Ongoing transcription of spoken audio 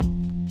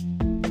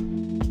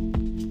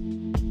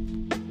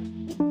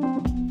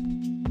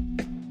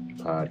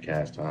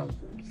podcast time.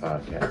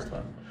 Podcast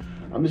time.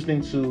 I'm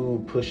listening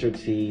to Pusha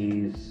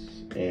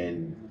T's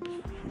and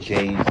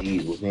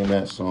Jay-Z. What's the name of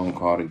that song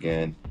called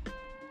again?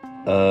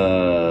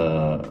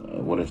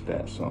 What is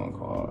that song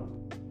called?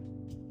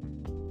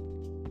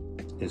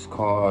 It's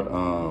called,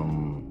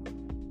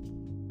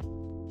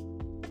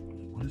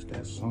 what is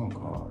that song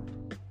called?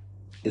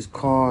 It's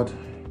called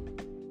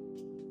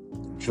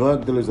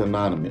Drug Dealers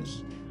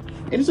Anonymous.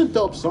 And it's a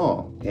dope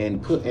song.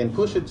 And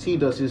Pusha T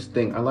does his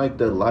thing. I like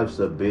the Life's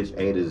a Bitch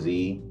A to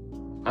Z.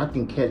 I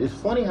can catch. It's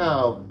funny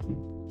how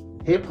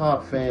hip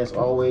hop fans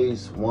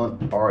always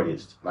want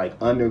artists, like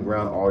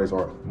underground artists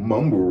or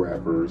mumble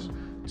rappers,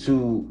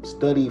 to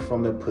study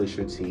from the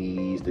Pusha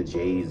T's, the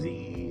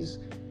Jay-Z's,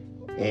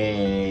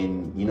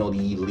 and,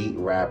 the elite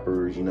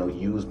rappers,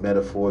 use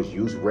metaphors,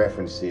 use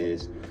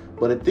references.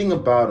 But the thing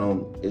about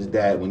them is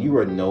that when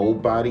you're a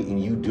nobody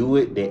and you do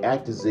it, they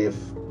act as if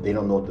they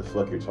don't know what the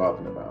fuck you're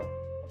talking about.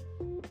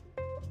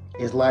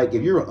 It's like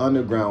if you're an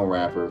underground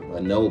rapper,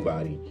 a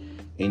nobody,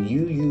 and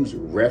you use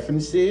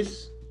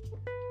references,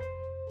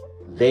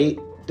 they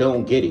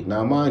don't get it.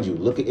 Now, mind you,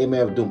 look at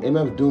MF Doom.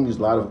 MF Doom uses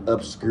a lot of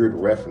obscured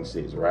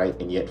references, right?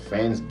 And yet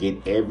fans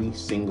get every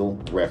single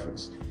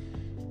reference.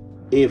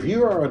 If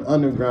you are an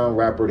underground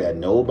rapper that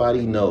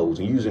nobody knows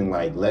and using,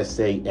 like, let's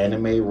say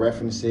anime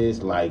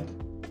references, like,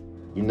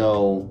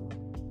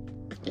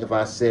 if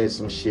I said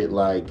some shit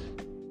like,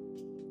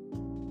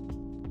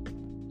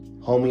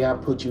 homie, I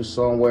put you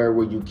somewhere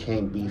where you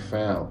can't be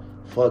found.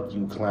 Fuck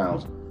you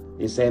clowns.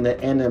 It's in the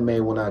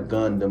anime when I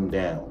gunned them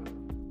down.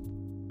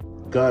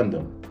 Gunned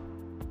them.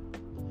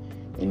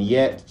 And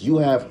yet you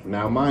have,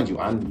 now mind you,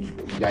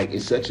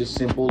 it's such a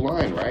simple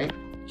line, right?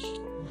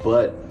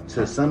 But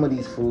to some of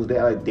these fools, they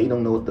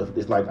don't know what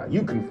it's like.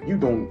 You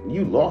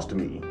lost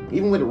me.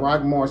 Even with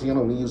Rock Mars,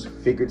 we use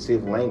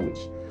figurative language.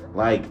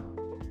 Like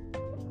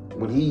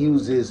when he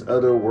uses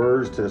other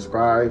words to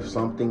describe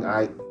something,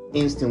 I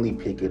instantly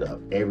pick it up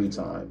every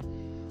time.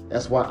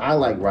 That's why I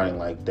like writing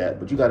like that.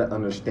 But you got to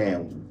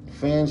understand,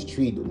 fans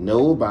treat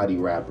nobody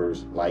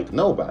rappers like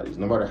nobodies,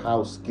 no matter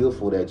how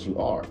skillful that you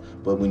are.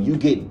 But when you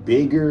get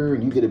bigger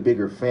and you get a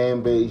bigger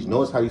fan base,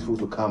 notice how these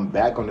fools will come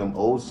back on them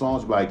old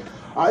songs like,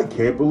 I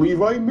can't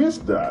believe I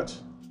missed that.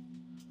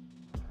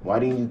 Why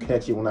didn't you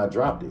catch it when I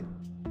dropped it?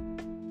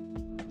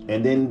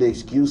 And then the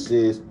excuse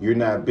is, you're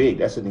not big.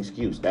 That's an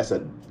excuse. That's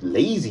a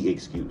lazy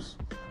excuse.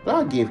 But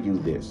I'll give you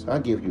this.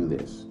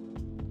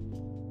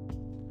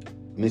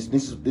 And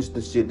this is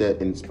the shit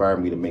that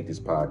inspired me to make this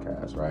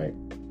podcast, right?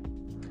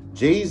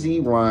 Jay-Z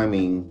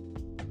rhyming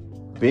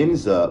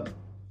Benz Up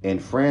and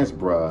France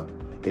Bruh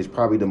is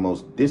probably the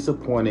most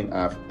disappointing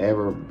I've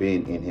ever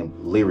been in him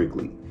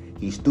lyrically.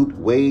 He stooped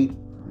way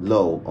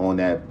low on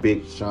that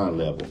Big Sean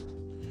level.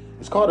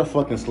 It's called a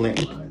fucking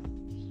slant line.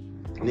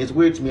 And it's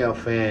weird to me how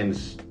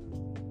fans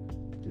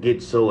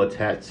get so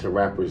attached to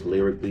rappers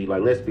lyrically.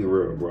 Like, let's be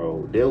real,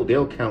 bro.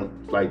 They'll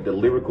count like the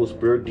lyrical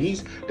spirit.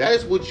 That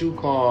is what you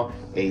call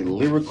a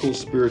lyrical,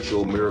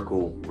 spiritual,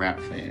 miracle rap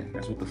fan.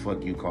 That's what the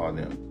fuck you call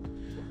them.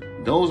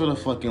 Those are the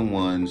fucking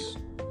ones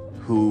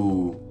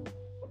who.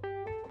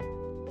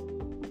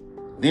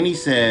 Then he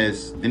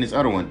says, then this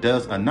other one,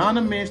 does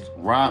anonymous,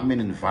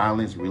 Rodman, and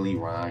violence really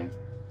rhyme?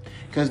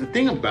 Because the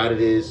thing about it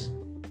is,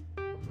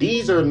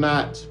 these are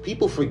not,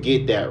 people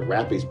forget that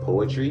rap is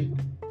poetry.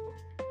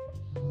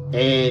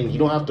 And you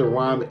don't have to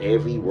rhyme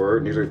every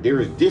word. There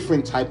is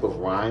different type of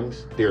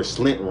rhymes. There are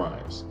slant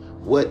rhymes.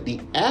 What the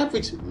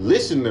average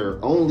listener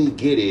only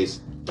get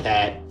is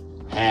cat,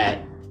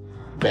 hat,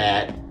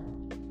 bat.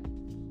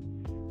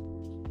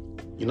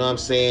 You know what I'm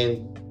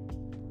saying?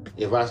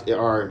 If I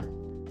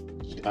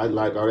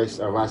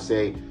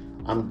say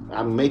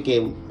I'm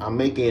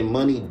making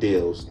money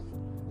deals,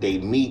 they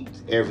meet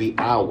every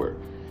hour.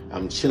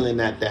 I'm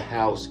chilling at the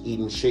house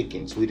eating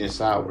chicken, sweet and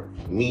sour.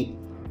 Meet.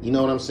 You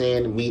know what I'm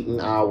saying? Meeting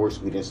hours,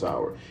 sweet and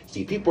sour.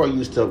 See, people are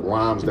used to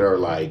rhymes that are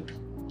like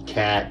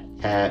cat,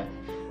 hat,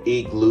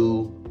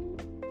 igloo,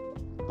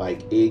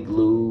 like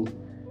igloo.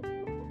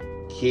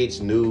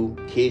 Kids knew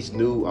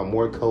are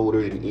more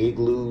colder than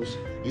igloos.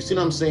 You see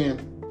what I'm saying?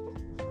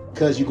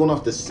 Because you're going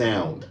off the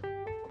sound.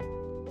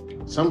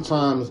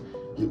 Sometimes,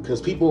 because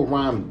people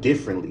rhyme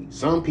differently.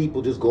 Some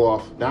people just go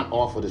off, not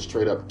off of the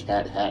straight up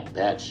cat, hat,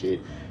 bat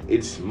shit.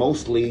 It's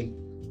mostly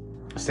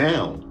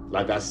sound.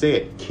 Like I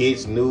said,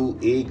 kids knew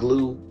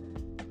igloo.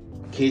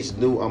 Kids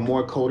knew are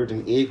more colder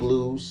than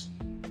igloos.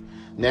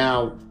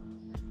 Now,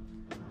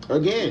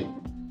 again,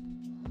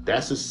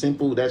 but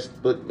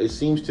it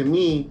seems to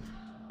me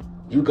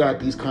you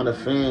got these kind of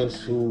fans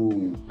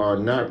who are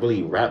not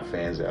really rap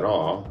fans at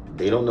all.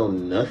 They don't know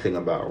nothing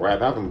about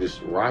rap. How come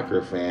just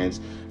rocker fans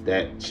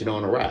that shit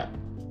on the rap?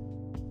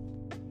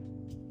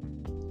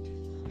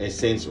 And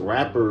since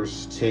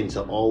rappers tend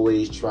to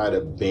always try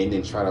to bend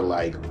and try to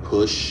like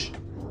push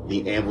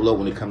the envelope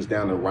when it comes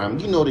down to rhyming,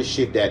 you know the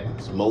shit that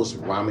most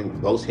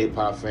hip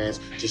hop fans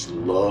just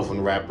love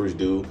when rappers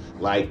do.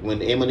 Like when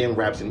Eminem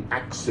raps in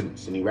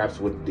accents and he raps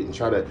and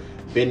try to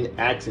bend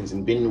accents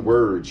and bend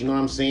words. You know what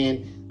I'm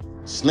saying?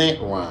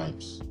 Slant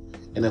rhymes.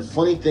 And the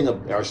funny thing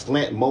are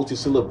slant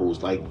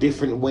multi-syllables, like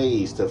different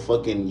ways to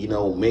fucking, you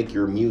know, make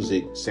your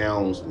music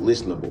sounds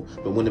listenable.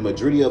 But when the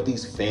majority of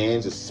these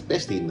fans,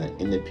 especially in the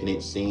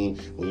independent scene,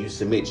 when you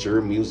submit your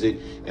music,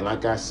 and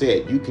like I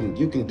said, you can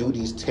do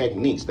these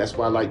techniques. That's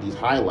why I like these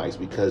highlights,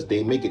 because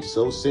they make it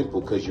so simple,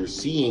 because you're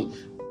seeing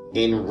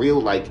in real,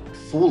 like,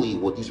 fully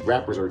what these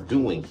rappers are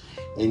doing.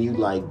 And you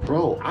like,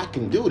 bro, I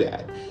can do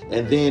that.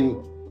 And then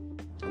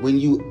when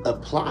you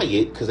apply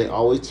it, because they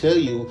always tell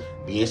you,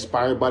 be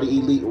inspired by the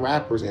elite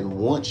rappers, and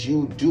once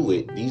you do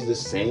it, these are the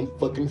same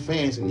fucking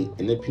fans in the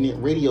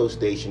independent radio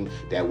station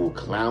that will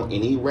clown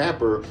any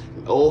rapper.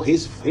 Oh,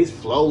 his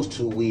flow's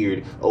too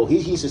weird. Oh, he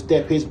needs to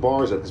step his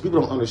bars up. Because people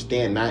don't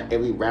understand, not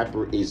every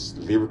rapper is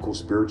lyrical,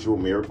 spiritual,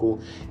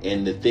 miracle.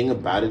 And the thing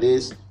about it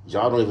is,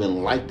 y'all don't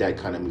even like that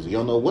kind of music. You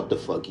don't know what the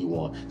fuck you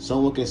want.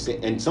 Someone can say,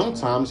 and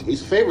sometimes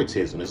it's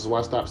favoritism. This is why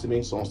I stopped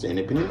submitting songs to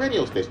independent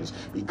radio stations,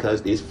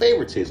 because it's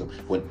favoritism.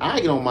 When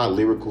I get on my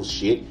lyrical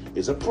shit,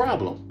 it's a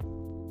problem.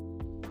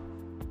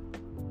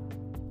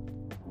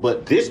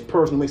 But this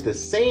person makes the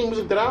same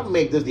music that I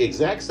make, does the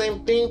exact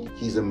same thing,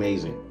 he's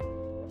amazing.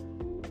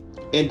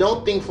 And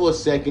don't think for a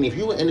second, if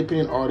you're an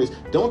independent artist,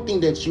 don't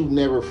think that you've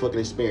never fucking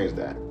experienced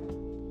that.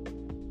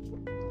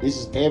 This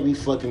is every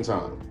fucking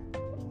time.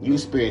 You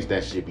experienced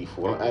that shit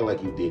before. Don't act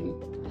like you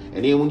didn't.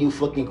 And then when you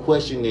fucking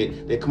question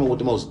it, they come up with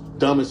the most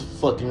dumbest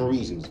fucking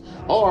reasons.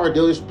 Or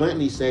they'll just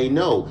bluntly say,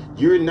 no,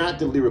 you're not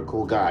the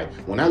lyrical guy.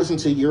 When I listen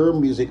to your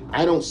music,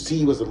 I don't see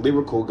you as a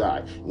lyrical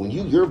guy. When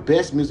your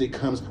best music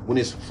comes when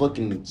it's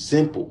fucking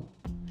simple.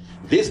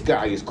 This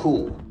guy is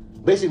cool.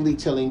 Basically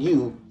telling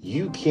you,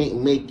 you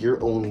can't make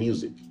your own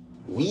music.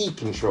 We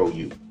control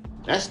you.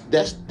 That's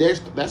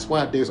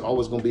why there's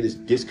always going to be this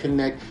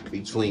disconnect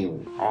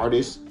between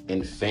artists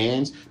and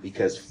fans,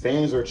 because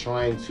fans are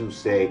trying to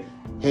say,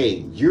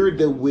 hey, you're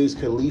the Wiz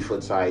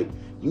Khalifa type,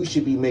 you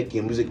should be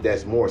making music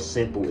that's more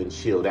simple and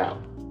chilled out,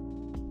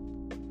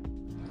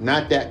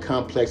 not that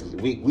complex.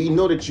 We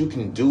know that you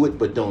can do it,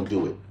 but don't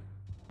do it.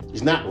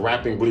 It's not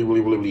rapping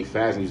really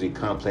fast and using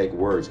complex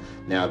words.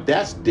 Now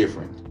that's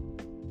different,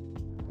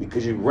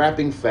 because you're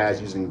rapping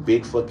fast using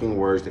big fucking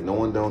words that no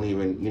one don't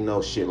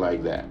even, shit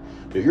like that.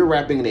 But if you're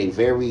rapping in a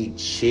very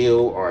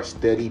chill or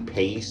steady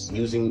pace,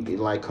 using,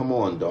 like, come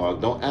on, dog.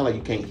 Don't act like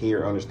you can't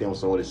hear or understand what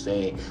someone is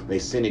saying. They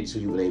send it to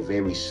you in a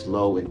very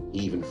slow and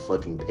even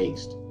fucking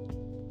pace.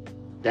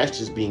 That's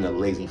just being a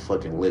lazy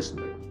fucking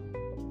listener.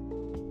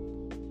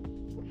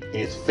 And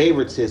it's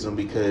favoritism,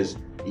 because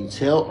you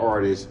tell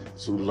artists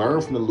to learn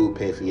from the Lupe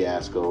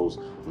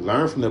Fiascos,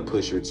 learn from the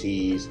Pusha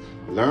T's,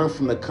 learn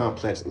from the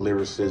complex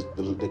lyricists,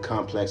 the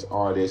complex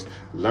artists,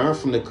 learn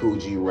from the Kool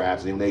G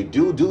Raps, and they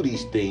do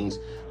these things,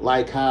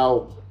 like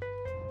how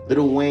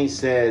Lil Wayne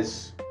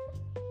says,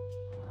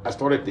 I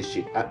started this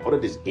shit, I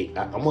ordered this it,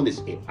 I'm on this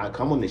it, I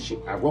come on this shit,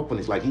 I rope on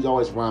this, like he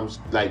always rhymes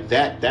like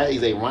that. That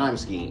is a rhyme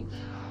scheme.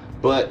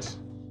 But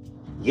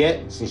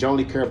yet, since you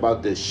only care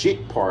about the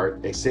shit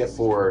part, except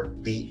for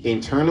the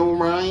internal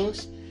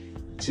rhymes,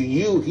 to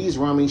you, he's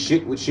rhyming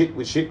shit with shit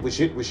with shit with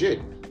shit with shit.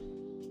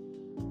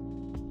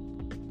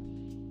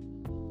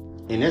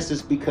 And that's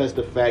just because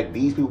the fact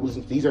these people,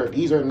 these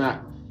are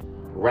not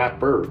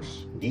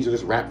rappers. These are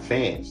just rap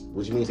fans,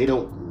 which means they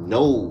don't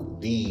know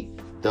the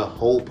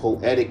whole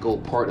poetical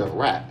part of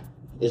rap.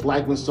 It's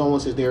like when someone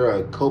says they're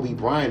a Kobe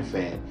Bryant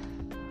fan.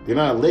 They're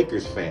not a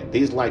Lakers fan. They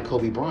just like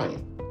Kobe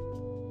Bryant.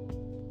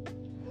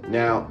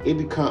 Now, it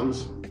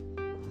becomes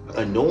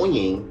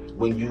annoying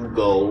when you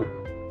go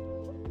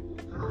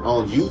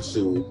on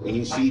YouTube and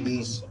you see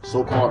these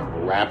so-called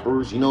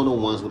rappers, the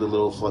ones with a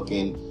little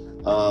fucking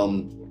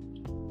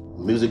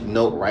music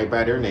note right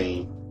by their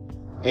name,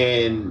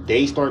 and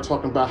they start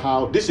talking about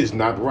how this is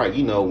not right.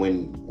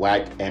 When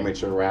whack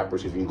amateur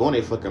rappers, if you go on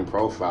their fucking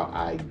profile,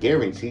 I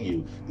guarantee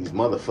you these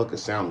motherfuckers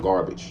sound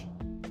garbage.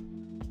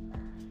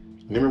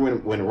 Remember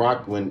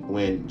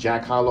when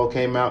Jack Harlow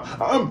came out?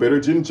 I'm better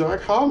than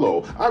Jack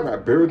Harlow. I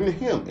rap better than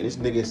him. And this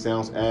nigga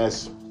sounds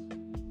as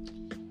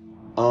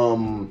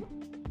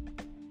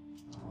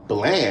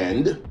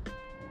bland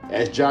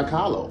as Jack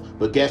Harlow.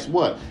 But guess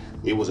what?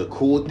 It was a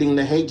cool thing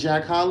to hate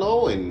Jack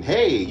Harlow, and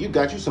hey, you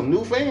got you some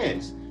new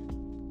fans.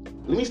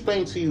 Let me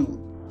explain to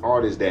you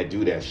artists that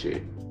do that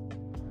shit.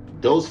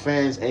 Those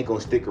fans ain't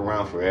gonna stick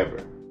around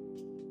forever.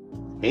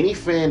 Any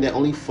fan that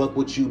only fuck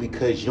with you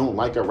because you don't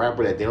like a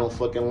rapper that they don't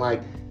fucking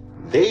like,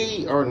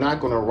 they are not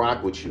gonna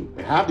rock with you.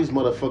 And half these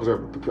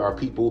motherfuckers are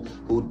people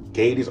who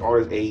gave these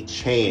artists a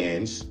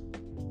chance,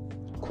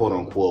 quote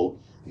unquote.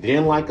 They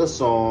didn't like a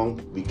song,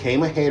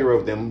 became a hater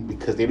of them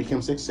because they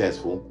became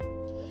successful,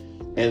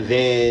 and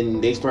then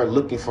they start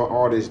looking for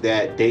artists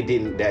that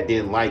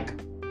didn't like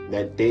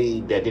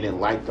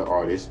the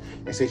artist,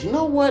 and said, you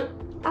know what?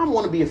 I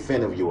want to be a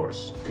fan of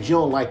yours because you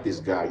don't like this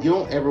guy. You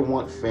don't ever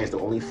want fans to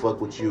only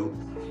fuck with you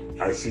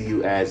or see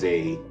you as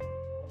a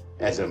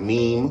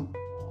meme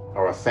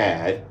or a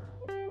fad.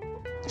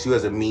 See you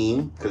as a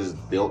meme because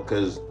look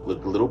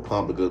a little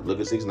pump, look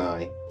at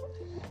 6ix9ine.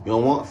 You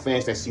don't want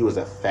fans that see you as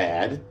a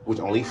fad, which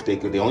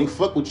they only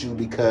fuck with you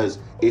because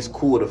it's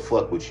cool to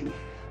fuck with you.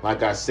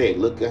 Like I said,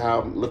 look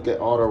at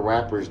all the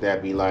rappers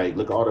that be like,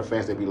 look at all the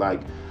fans that be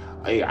like,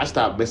 hey, I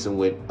stopped messing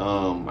with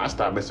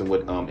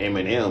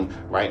Eminem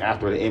right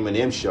after the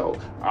Eminem show.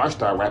 I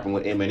started rapping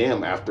with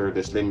Eminem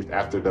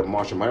after the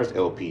Marshall Mathers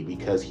LP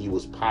because he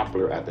was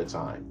popular at the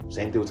time.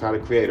 Same thing with Tyler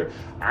the Creator.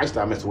 I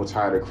started messing with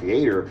Tyler the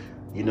Creator,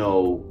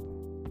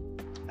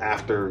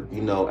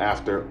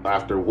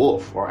 after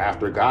Wolf or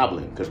after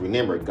Goblin, because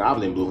remember,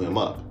 Goblin blew him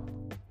up.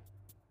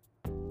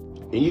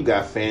 And you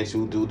got fans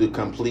who do the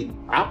complete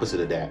opposite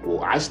of that.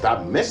 Well, I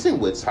stopped messing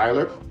with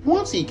Tyler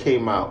once he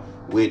came out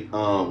with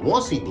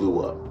once he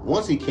blew up.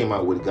 Once he came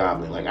out with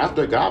Goblin. Like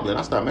after Goblin,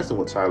 I stopped messing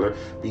with Tyler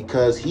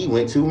because he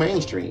went too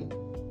mainstream.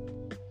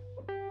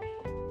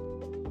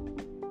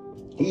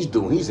 He's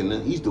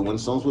doing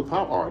songs with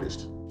pop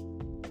artists.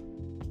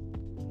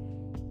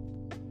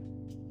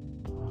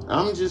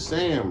 I'm just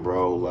saying,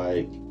 bro,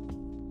 like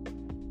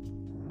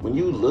when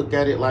you look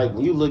at it, like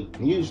when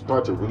you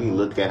start to really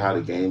look at how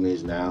the game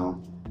is now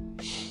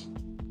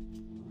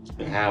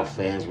and how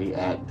fans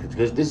react,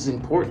 because this is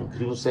important.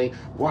 People say,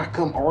 why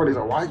come artists,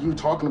 or why are you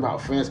talking about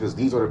fans? Because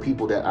these are the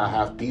people that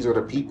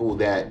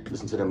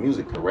listen to the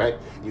music,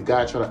 correct? You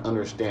gotta try to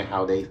understand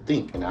how they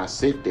think. And I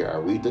sit there, I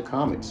read the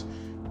comments.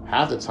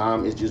 Half the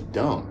time it's just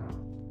dumb.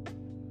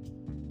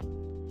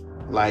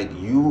 Like,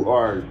 you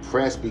are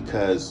pressed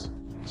because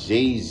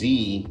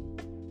Jay-Z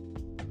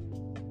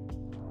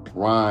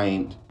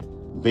rhymed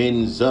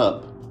Benz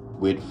Up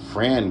with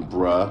Fran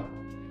Bruh.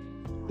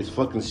 It's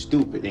fucking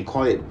stupid. And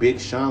call it Big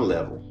Sean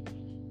level.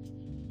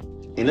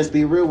 And let's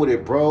be real with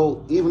it,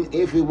 bro. Even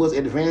if it was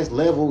advanced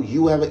level,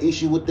 you have an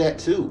issue with that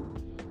too.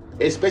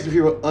 Especially if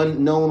you're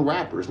unknown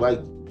rappers. Like,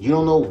 you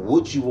don't know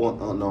what you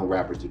want unknown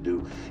rappers to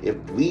do. If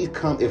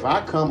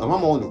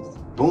I'm on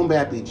boom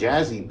bappy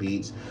jazzy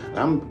beats,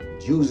 I'm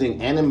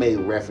using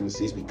anime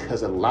references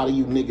because a lot of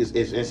you niggas,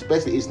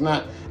 especially, it's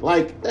not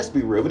like, let's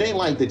be real, it ain't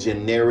like the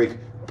generic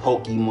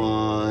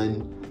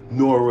Pokemon,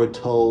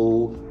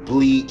 Naruto,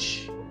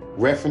 Bleach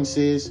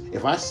references.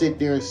 If I sit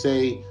there and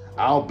say,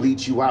 I'll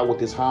bleach you out with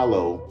this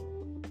hollow,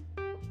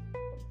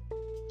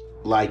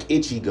 like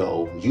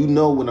Ichigo, you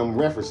know what I'm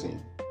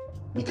referencing.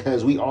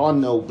 Because we all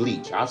know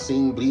Bleach. I've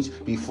seen Bleach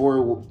before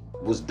it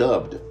was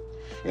dubbed.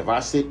 If I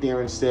sit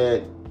there and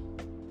said,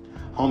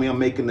 homie, I'm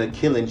making a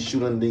killing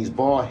shooting these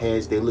bald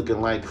heads, they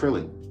looking like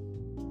Krillin.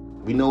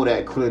 We know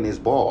that Krillin is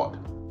bald.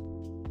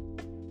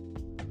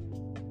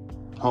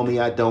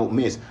 Homie, I don't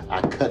miss. I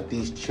cut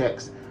these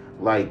checks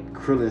like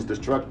Krillin's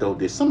Destructo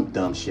did. Some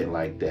dumb shit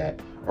like that.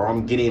 Or I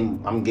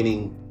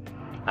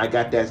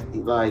got that,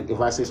 like, if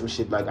I say some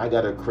shit like, I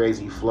got a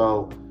crazy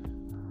flow,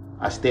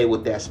 I stay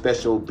with that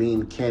special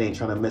beam cannon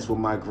trying to mess with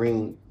my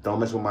green.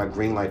 Don't mess with my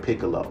green like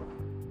Piccolo.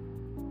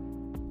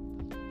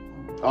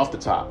 Off the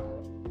top.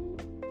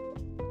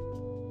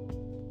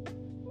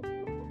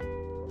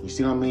 You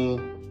see what I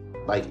mean?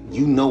 Like,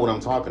 you know what I'm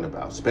talking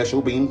about.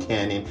 Special beam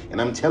cannon.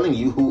 And I'm telling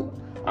you who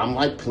I'm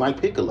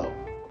like Piccolo.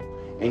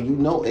 And you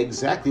know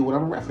exactly what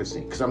I'm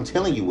referencing. Because I'm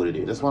telling you what it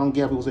is. That's why I don't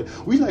get people say,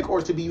 we like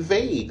ours to be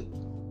vague.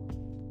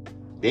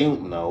 They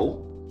don't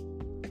know.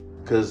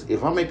 Because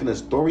if I'm making a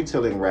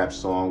storytelling rap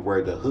song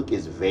where the hook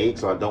is vague,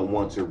 so I don't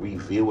want to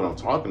reveal what I'm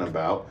talking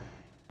about,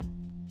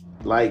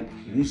 like,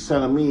 you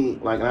telling me,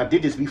 like, and I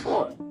did this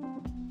before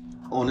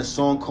on a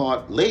song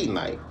called Late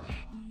Night,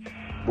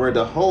 where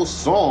the whole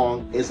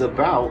song is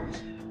about,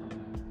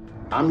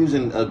 I'm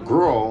using a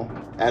girl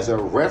as a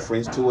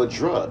reference to a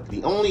drug.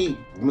 The only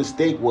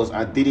mistake was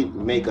I didn't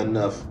make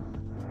enough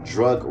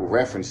drug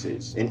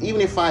references. And even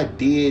if I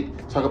did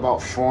talk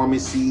about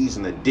pharmacies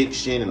and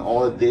addiction and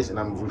all of this, and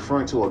I'm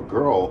referring to a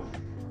girl,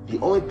 the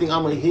only thing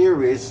I'm gonna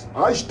hear is,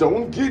 I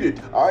don't get it.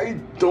 I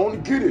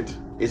don't get it.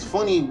 It's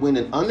funny when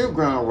an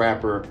underground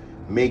rapper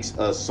makes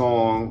a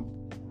song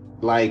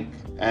like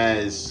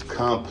as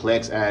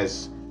complex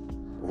as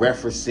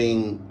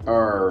referencing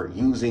or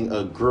using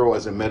a girl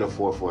as a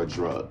metaphor for a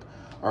drug,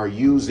 or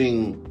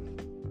using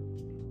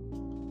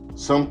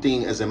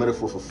something as a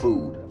metaphor for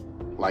food.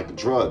 Like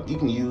drug, you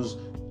can use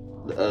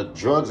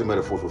drugs as a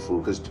metaphor for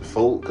food,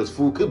 because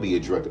food could be a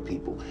drug to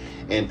people.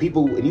 And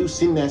you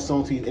sing that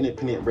song to these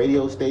independent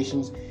radio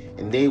stations,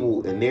 and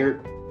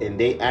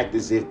they act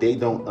as if they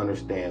don't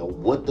understand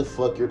what the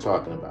fuck you're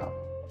talking about.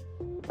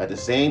 At the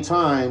same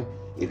time,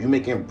 if you're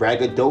making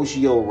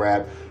braggadocio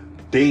rap,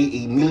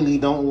 they immediately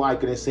don't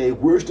like it and say,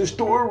 where's the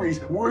stories?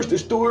 Where's the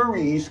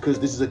stories? Because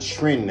this is a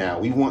trend now.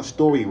 We want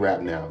story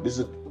rap now. This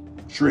is a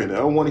trend. I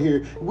don't want to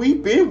hear, we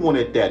been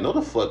wanted that. No,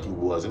 the fuck you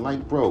wasn't.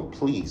 Like, bro,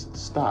 please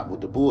stop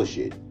with the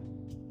bullshit.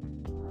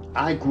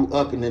 I grew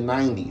up in the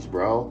 90s,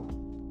 bro.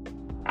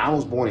 I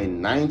was born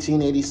in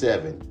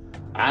 1987.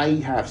 I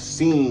have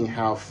seen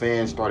how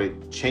fans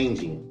started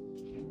changing,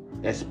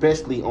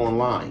 especially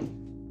online.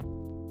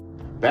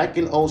 Back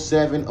in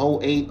 07,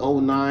 08,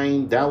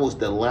 09, that was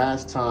the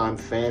last time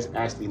fans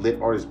actually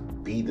let artists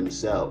be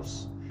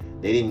themselves.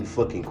 They didn't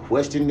fucking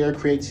question their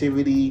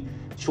creativity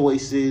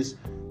choices.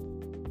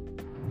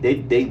 They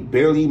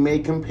barely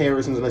made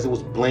comparisons unless it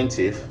was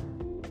Blanktif.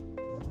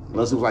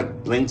 Unless it was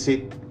like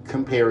Blanktif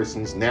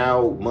comparisons.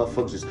 Now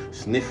motherfuckers is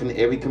sniffing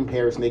every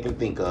comparison they can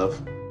think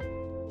of.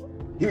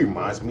 He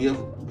reminds me of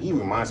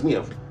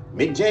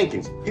Mick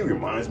Jenkins. He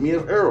reminds me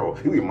of Earl.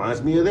 He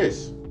reminds me of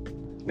this.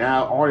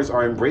 Now artists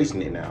are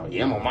embracing it now.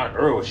 Yeah, I'm on my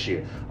Earl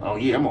shit. Oh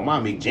yeah, I'm on my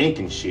Mick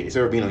Jenkins shit. It's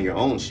ever being on your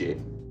own shit.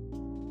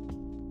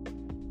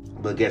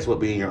 But guess what?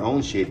 Being your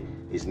own shit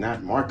is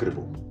not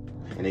marketable.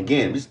 And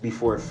again, this is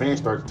before fans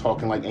start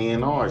talking like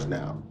A&Rs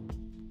now.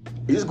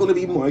 Is this going to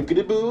be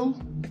marketable?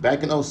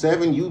 Back in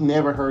 07, you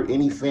never heard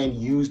any fan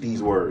use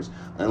these words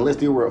unless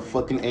they were a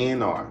fucking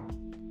A&R.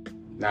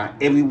 Now,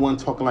 everyone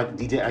talking like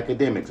DJ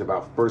Academics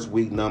about first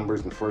week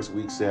numbers and first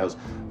week sales.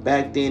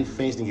 Back then,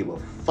 fans didn't give a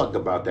fuck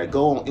about that.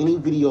 Go on any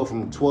video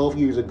from 12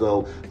 years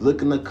ago,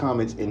 look in the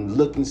comments and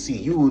look and see.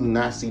 You will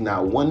not see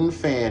not one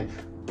fan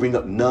bring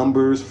up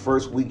numbers,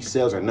 first week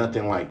sales, or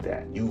nothing like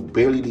that. You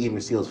barely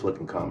even see those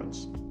fucking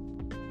comments.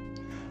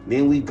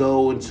 Then we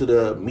go into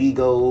the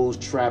Migos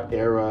trap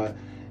era,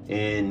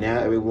 and now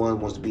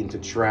everyone wants to be into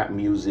trap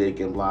music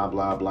and blah,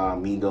 blah, blah,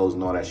 Migos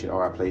and all that shit,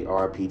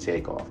 RP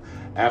Takeoff.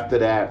 After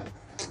that,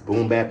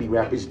 Boom Bappy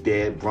Rap is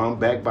dead, brought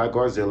back by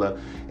Garzilla,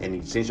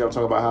 and since y'all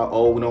talk about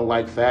how, we don't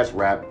like fast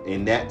rap,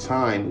 in that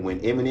time when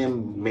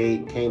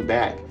Eminem came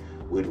back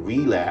with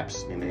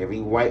Relapse, and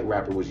every white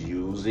rapper was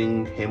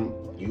using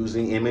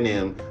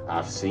Eminem.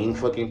 I've seen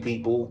fucking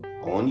people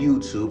on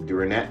YouTube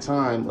during that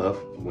time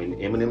of when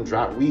Eminem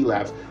dropped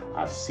Relapse.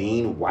 I've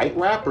seen white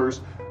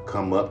rappers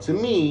come up to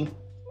me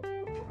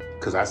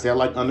because I say I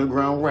like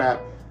underground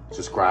rap,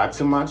 subscribe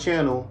to my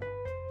channel,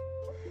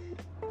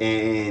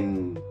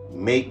 and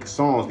make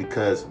songs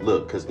because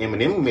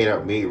Eminem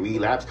made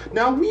Relapse.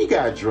 Now we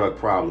got drug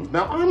problems.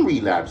 Now I'm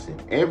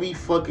relapsing every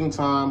fucking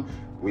time.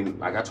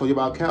 Like I told you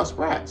about Cal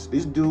Sprats,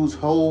 this dude's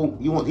he's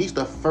one of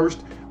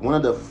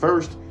the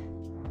first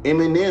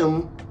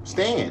Eminem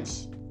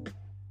stands.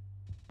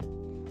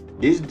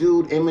 This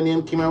dude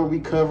Eminem came out with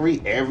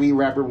recovery. Every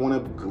rapper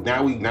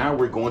now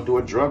we're going through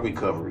a drug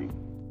recovery.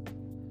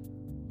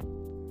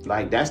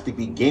 Like that's the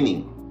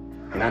beginning.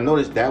 And I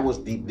noticed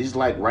this is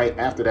like right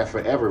after that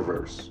Forever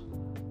verse.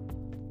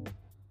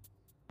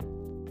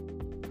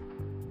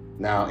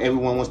 Now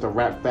everyone wants to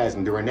rap fast,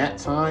 and during that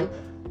time,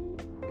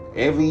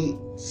 every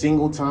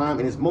single time,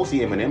 and it's mostly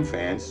Eminem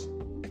fans,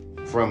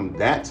 from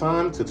that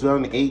time to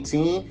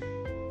 2018,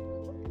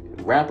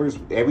 rappers,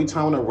 every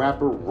time a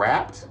rapper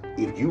rapped,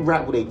 if you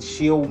rap with a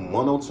chill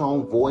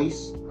monotone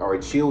voice or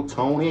a chill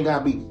tone, it ain't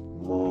gotta be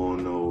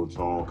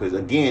monotone, because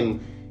again,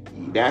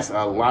 that's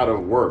a lot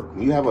of work.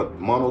 When you have a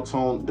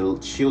monotone,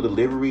 chill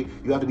delivery,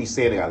 you have to be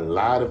saying a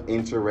lot of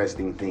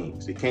interesting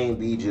things. It can't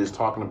be just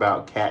talking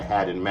about Cat,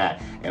 Hat, and Mac.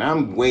 And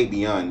I'm way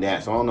beyond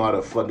that, so I don't know how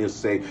to fucking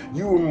say,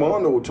 you were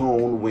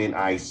monotone when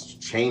I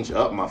change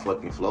up my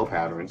fucking flow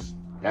patterns.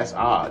 That's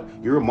odd.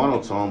 You're a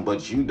monotone,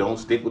 but you don't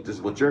stick with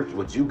this. What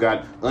you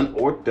got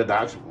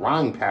unorthodox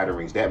rhyme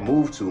patterns that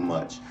move too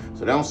much. So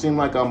that don't seem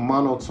like a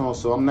monotone.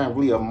 So I'm not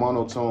really a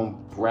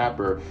monotone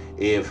rapper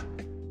if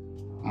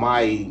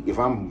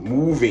I'm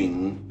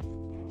moving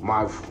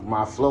my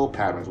flow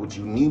patterns. What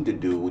you need to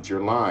do with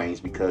your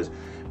lines, because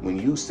when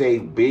you say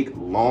big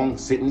long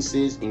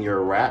sentences in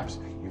your raps,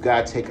 you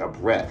gotta take a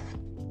breath.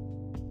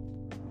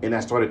 And I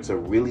started to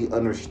really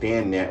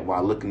understand that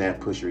while looking at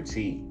Pusha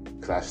T.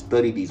 Because I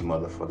study these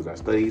motherfuckers. I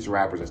study these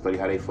rappers. I study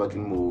how they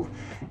fucking move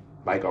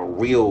like a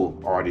real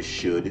artist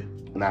should.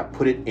 And I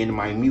put it in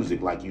my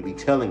music like you be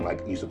telling,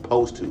 like you're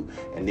supposed to.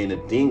 And then the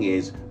thing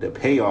is, the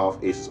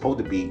payoff is supposed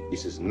to be,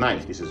 this is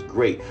nice, this is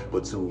great.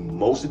 But to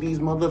most of these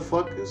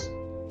motherfuckers,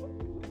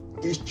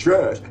 it's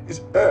trash,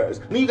 it's ass.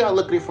 And then you gotta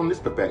look at it from this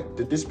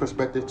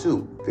perspective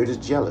too. They're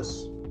just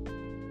jealous.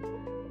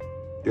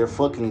 They're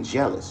fucking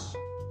jealous.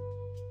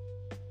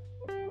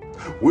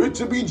 What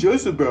to be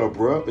jealous about,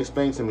 bro?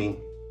 Explain to me.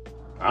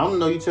 I don't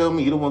know, you tell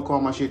me. You don't want to call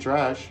my shit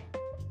trash.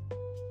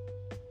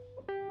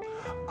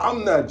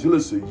 I'm not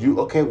jealous of you.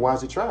 Okay, why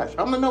is it trash?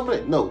 I'm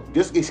not, no,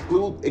 just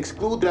exclude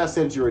that I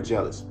said you're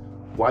jealous.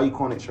 Why are you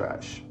calling it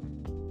trash?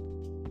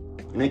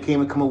 And they can't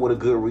even come up with a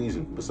good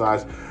reason.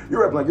 Besides,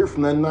 you're rapping like you're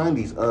from the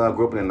 90s. I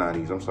grew up in the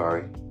 90s, I'm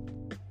sorry.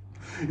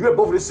 You rap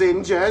over the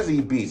same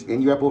jazzy beats,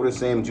 and you rap over the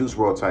same Juice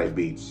WRLD type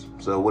beats.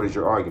 So what is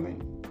your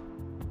argument?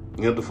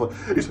 You know what the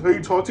fuck? It's how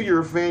you talk to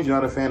your fans. You're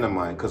not a fan of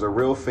mine, because a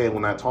real fan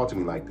will not talk to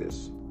me like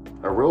this.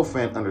 A real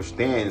fan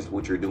understands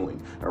what you're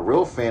doing. A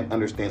real fan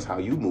understands how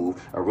you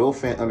move. A real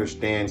fan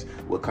understands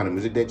what kind of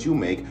music that you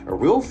make. A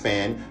real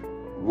fan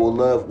will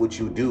love what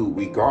you do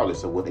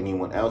regardless of what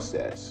anyone else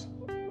says.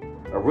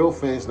 A real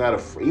fan is not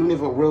even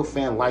if a real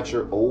fan likes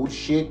your old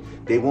shit,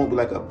 they won't be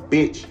like a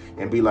bitch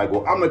and be like,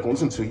 well, I'm not going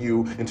to listen to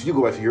you until you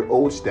go back to your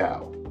old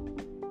style.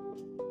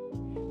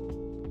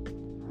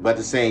 But at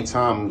the same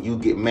time, you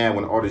get mad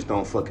when artists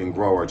don't fucking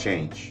grow or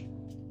change.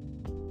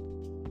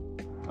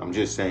 I'm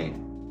just saying.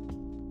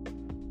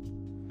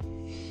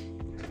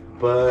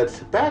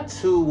 But back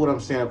to what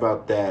I'm saying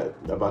about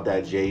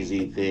that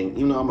Jay-Z thing.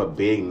 You know, I'm a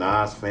big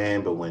Nas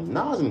fan, but when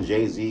Nas and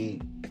Jay-Z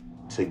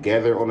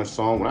together on a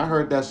song, when I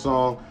heard that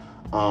song,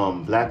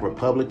 Black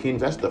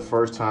Republicans, that's the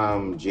first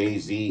time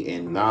Jay-Z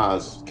and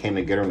Nas came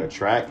together on a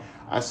track.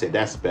 I said,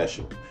 that's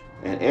special.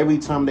 And every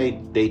time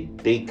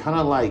they kind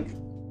of like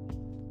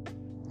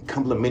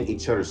compliment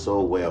each other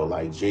so well,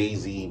 like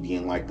Jay-Z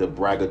being like the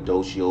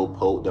braggadocio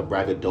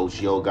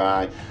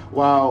guy,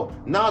 while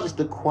Nas is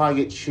the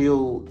quiet,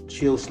 chill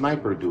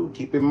sniper dude.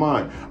 Keep in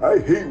mind, I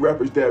hate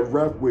rappers that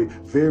rap with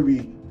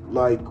very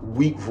like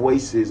weak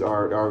voices,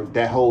 or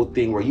that whole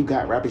thing where you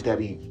got rappers that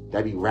be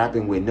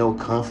rapping with no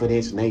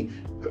confidence, and they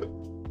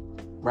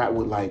rap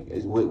with like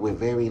with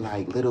very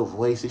like little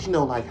voices. You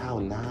know, like how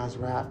Nas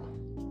rap,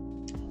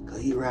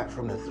 cause he rap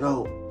from the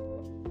throat.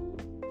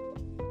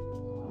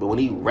 But when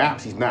he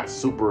raps, he's not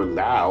super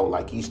loud.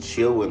 Like, he's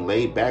chill and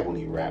laid back when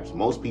he raps.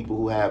 Most people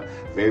who have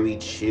very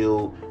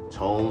chill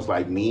tones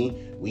like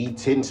me, we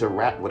tend to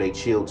rap with a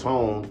chill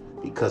tone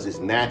because it's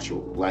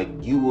natural. Like,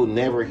 you will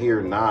never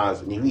hear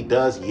Nas, and if he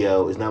does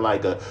yell, it's not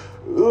like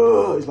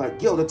it's like,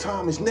 yo, the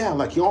time is now.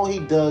 Like, all he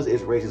does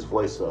is raise his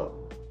voice up.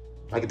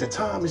 Like, the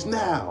time is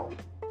now.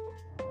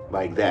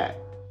 Like that.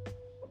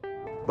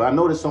 But I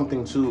noticed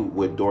something, too,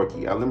 with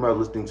Dorky. I remember I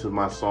was listening to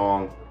my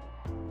song,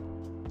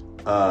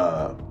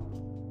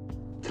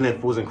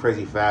 Killing Fools in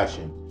Crazy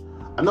Fashion.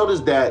 I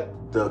noticed that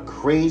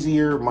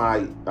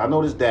I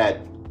noticed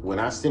that when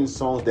I sing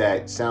songs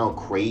that sound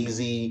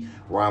crazy,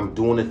 where I'm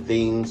doing the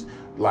things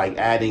like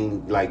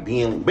adding, like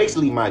being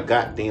basically my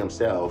goddamn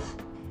self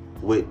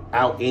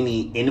without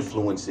any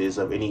influences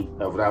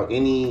without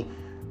any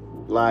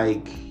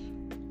like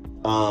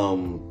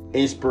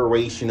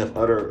inspiration of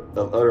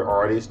other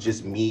artists,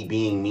 just me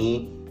being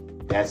me,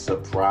 that's a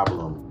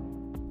problem.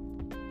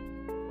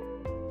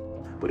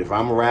 But if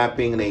I'm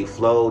rapping in a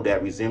flow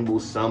that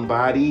resembles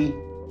somebody,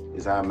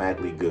 it's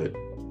automatically good.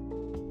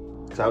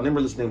 So I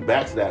remember listening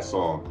back to that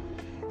song,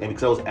 and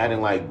because I was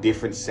adding like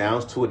different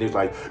sounds to it, it's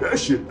like, that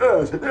shit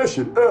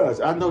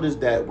us. I noticed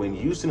that when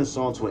you send a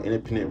song to an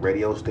independent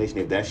radio station,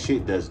 if that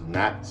shit does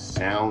not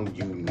sound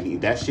unique,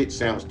 if that shit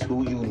sounds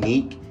too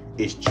unique,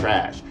 it's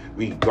trash,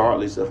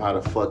 regardless of how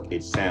the fuck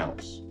it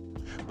sounds.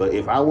 But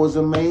if I was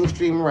a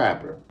mainstream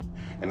rapper,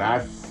 and I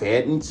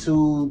fed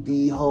into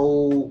the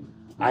whole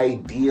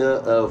idea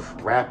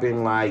of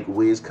rapping like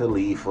Wiz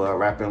Khalifa,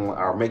 rapping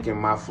or making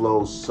my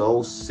flow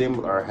so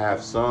similar, or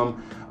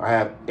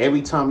have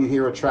every time you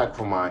hear a track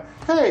from mine,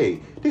 hey,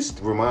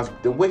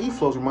 the way he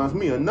flows reminds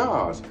me of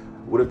Nas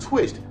with a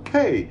twist.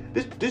 Hey,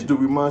 this dude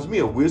reminds me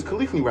of Wiz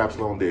Khalifa when he raps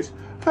on this.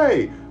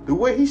 Hey, the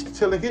way he's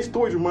telling his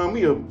stories remind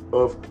me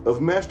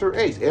of Master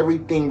Ace.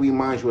 Everything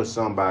reminds you of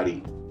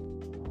somebody.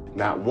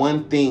 Not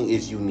one thing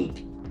is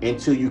unique.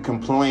 Until you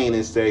complain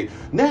and say,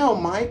 now,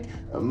 Mike,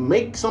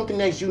 make something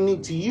that's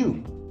unique to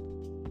you.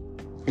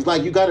 It's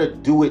like you gotta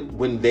do it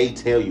when they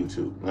tell you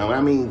to. Now, when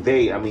I mean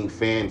they, I mean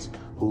fans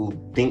who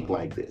think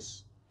like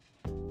this.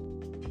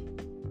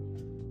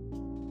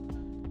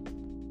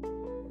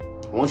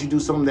 Once you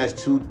do something that's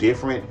too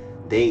different,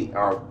 they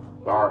are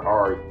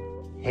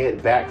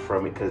head back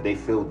from it because they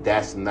feel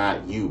that's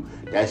not you.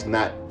 That's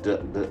not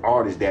the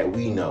artist that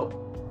we know.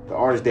 The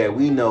artist that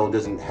we know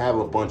doesn't have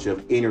a bunch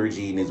of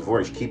energy in his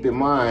voice. Keep in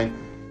mind,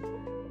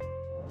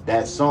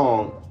 that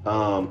song,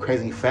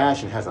 Crazy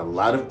Fashion, has a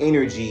lot of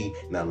energy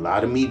and a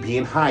lot of me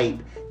being hype,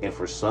 and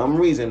for some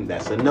reason,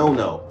 that's a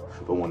no-no.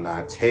 But when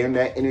I tear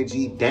that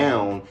energy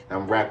down,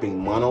 I'm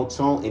rapping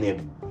monotone, and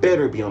it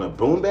better be on a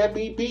boom bap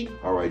beat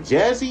or a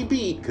jazzy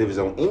beat, because if it's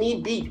on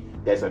any beat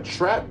that's a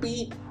trap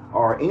beat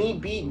or any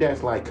beat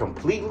that's like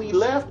completely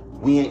left,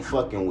 we ain't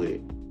fucking with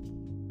it.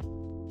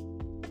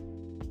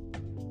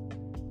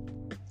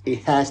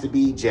 It has to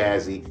be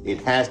jazzy.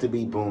 It has to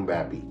be boom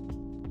bappy.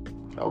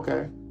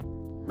 Okay?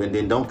 But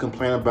then don't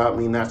complain about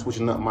me not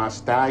switching up my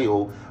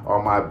style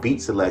or my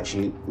beat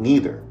selection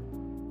neither.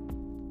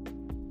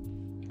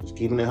 Just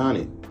keeping it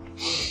 100.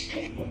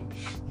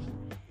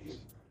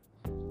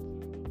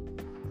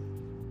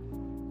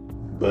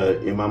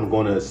 But if I'm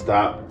going to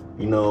stop,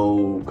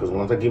 because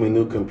once I give me a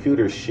new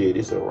computer, shit,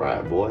 it's a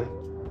ride, boy.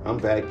 I'm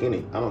back in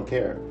it. I don't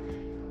care.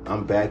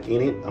 I'm back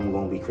in it. I'm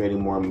going to be creating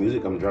more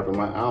music. I'm dropping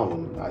my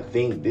album. I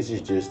think this is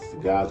just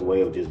God's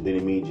way of just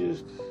letting me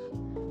just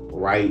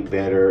write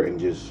better and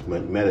just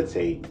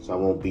meditate. So I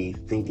won't be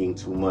thinking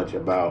too much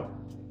about,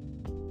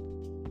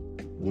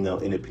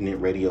 independent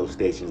radio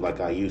stations like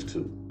I used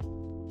to.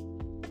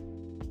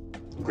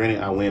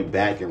 Granted, I went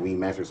back and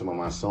remastered some of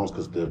my songs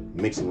because the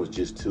mixing was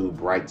just too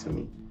bright to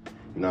me.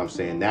 You know what I'm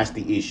saying? That's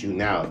the issue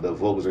now. The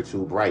vocals are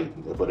too bright.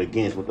 But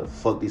again, it's what the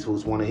fuck these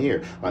fools want to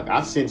hear. Like,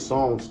 I've sent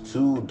songs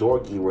to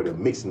Dorky where the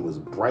mixing was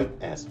bright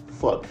as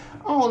fuck.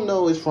 I don't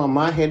know it's from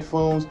my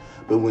headphones,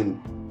 but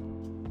when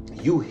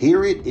you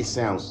hear it, it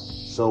sounds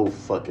so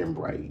fucking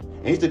bright.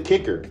 And it's the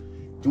kicker.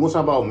 You want to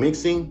talk about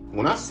mixing?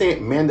 When I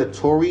sent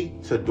Mandatory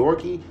to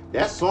Dorky,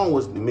 that song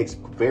was mixed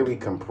very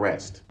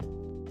compressed.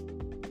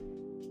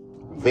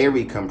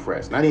 Very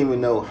compressed. And I didn't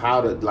even know how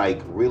to,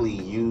 really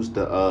use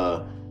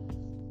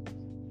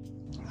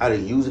how to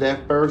use it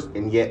at first,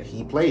 and yet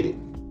he played it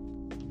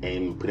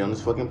and put it on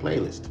his fucking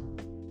playlist.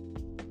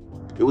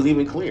 It was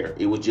even clear.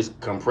 It was just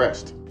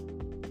compressed.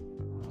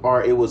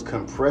 Or it was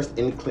compressed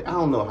and clear. I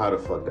don't know how the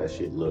fuck that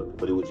shit looked,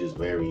 but it was just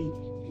very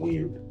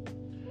weird.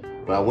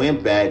 But I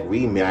went back,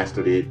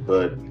 remastered it,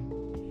 but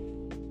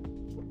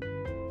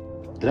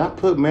Did I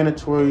put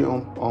mandatory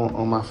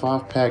on my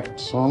 5-pack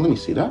song? Let me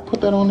see. Did I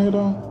put that on there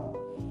though?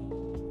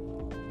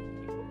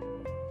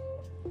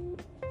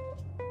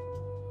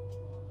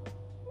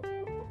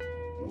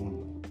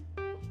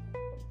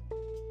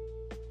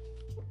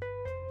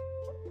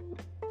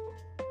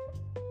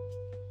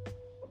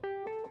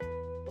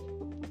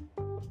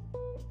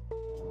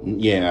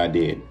 Yeah, I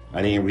did.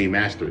 I didn't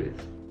remaster it.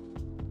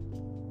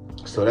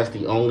 So that's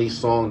the only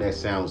song that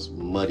sounds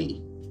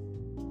muddy.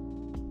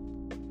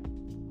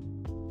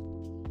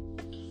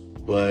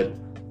 But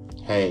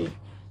hey,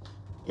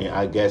 and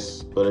I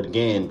guess, but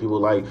again, people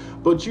like,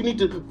 but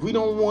we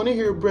don't want to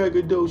hear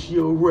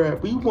braggadocio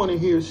rap. We want to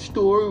hear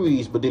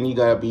stories. But then you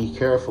got to be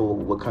careful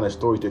what kind of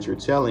stories that you're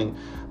telling,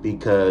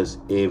 because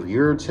if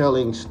you're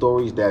telling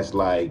stories that's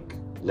like,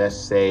 let's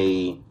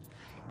say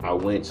I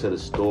went to the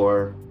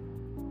store,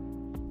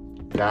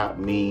 got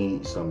me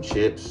some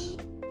chips.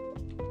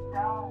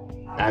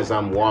 As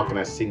I'm walking,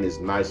 I seen this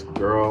nice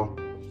girl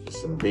with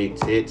some big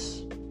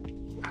tits.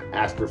 I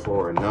asked her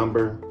for her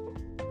number.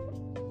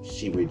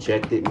 She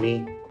rejected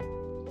me.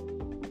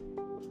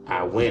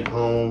 I went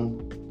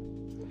home,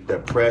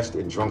 depressed,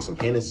 and drunk some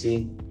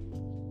Hennessy.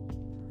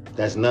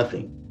 That's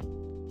nothing.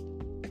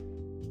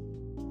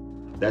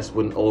 That's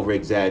when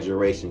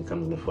over-exaggeration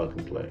comes into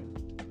fucking play.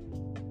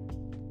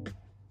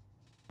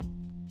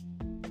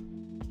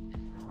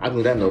 I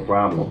think that's no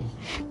problem.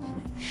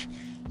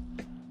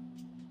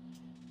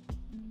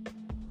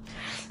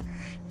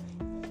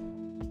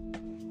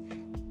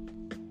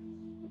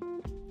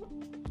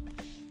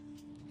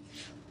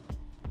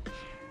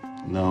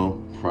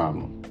 No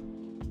problem.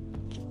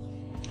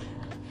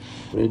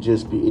 It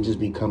just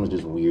becomes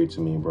just weird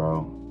to me,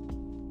 bro.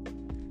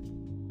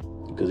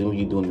 Because when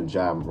you're doing the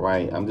job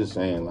right, I'm just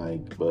saying,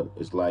 like, but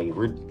it's like if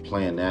we're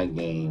playing that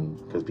game,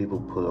 because people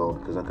put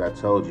on, because like I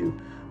told you,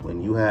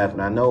 when you have,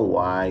 and I know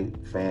why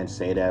fans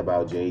say that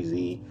about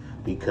Jay-Z,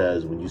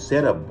 because when you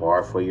set a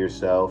bar for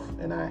yourself,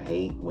 and I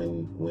hate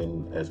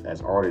when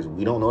as artists,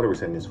 we don't know that we're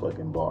setting this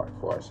fucking bar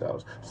for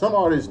ourselves. Some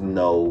artists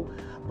know,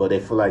 but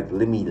they feel like,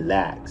 let me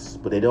lax,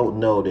 but they don't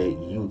know that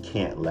you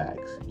can't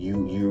lax. You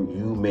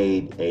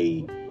made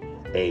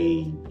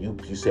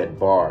you set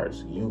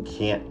bars. You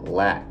can't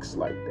lax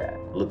like that.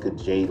 Look at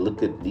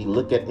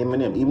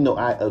Eminem. Even though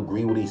I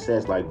agree with what he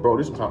says, like, bro,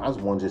 this sometimes I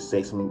just want to just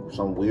say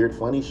some weird,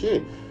 funny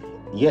shit.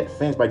 Yet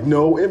fans like,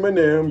 no,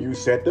 Eminem, you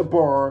set the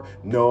bar.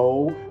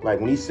 No,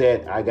 like when he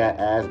said, I got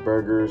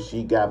Asperger's,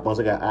 she got Buns,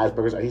 I got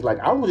Asperger's. He's like,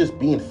 I was just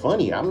being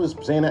funny. I'm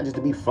just saying that just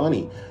to be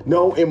funny.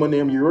 No,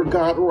 Eminem, you're a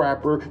god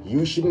rapper.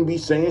 You shouldn't be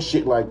saying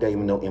shit like that,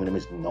 even though Eminem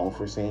is known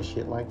for saying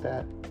shit like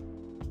that.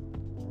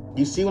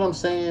 You see what I'm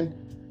saying?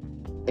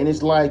 And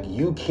it's like,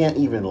 you can't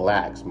even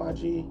lax, my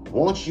G.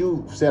 Once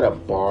you set a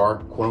bar,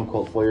 quote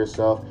unquote, for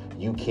yourself,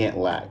 you can't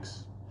lax.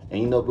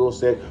 And you know, people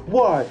say,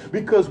 why?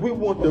 Because we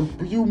want the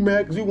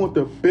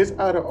best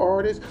out of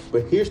artists.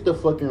 But here's the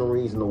fucking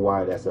reason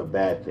why that's a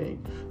bad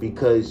thing.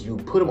 Because you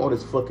put them on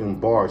this fucking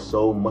bar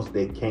so much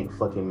they can't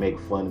fucking make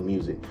fun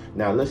music.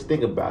 Now, let's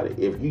think about it.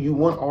 If you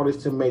want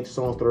artists to make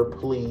songs that are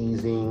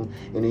pleasing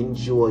and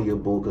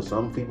enjoyable, because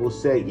some people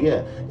say,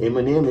 yeah,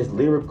 Eminem is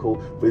lyrical,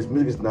 but his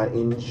music is not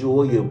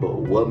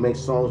enjoyable. What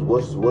makes songs, how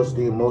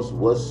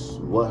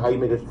you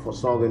make a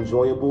song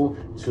enjoyable?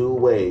 Two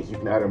ways. You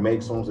can either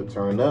make songs that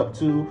turn up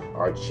to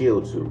or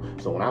chill to.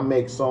 So when I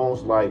make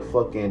songs like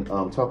fucking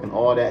talking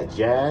all that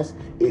jazz,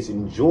 it's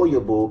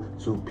enjoyable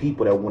to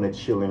people that want to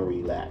chill and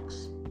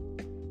relax.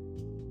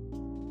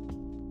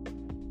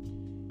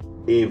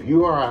 If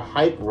you are a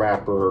hype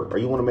rapper or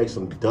you want to make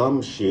some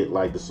dumb shit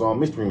like the song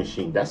Mystery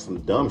Machine, that's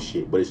some dumb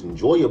shit, but it's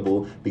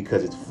enjoyable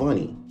because it's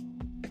funny.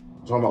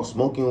 I'm talking about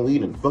smoking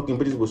weed and fucking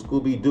bitches with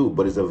Scooby-Doo,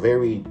 but it's a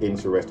very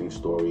interesting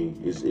story.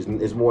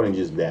 It's more than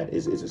just that.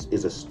 It's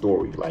a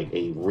story, like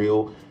a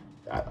real.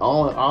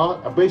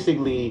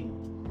 Basically,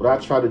 what I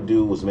tried to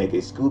do was make a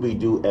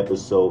Scooby-Doo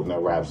episode and a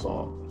rap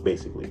song,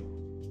 basically.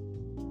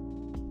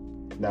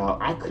 Now,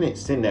 I couldn't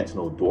send that to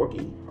no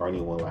dorky or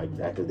anyone like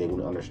that because they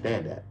wouldn't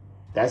understand that.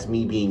 That's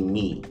me being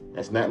me.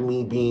 That's not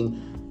me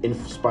being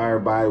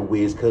inspired by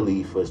Wiz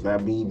Khalifa. It's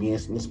not me being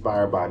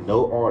inspired by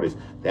no artist.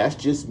 That's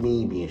just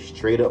me being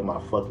straight up my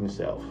fucking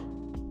self.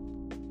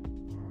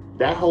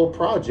 That whole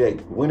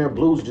project, Winter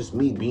Blues, is just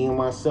me being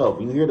myself.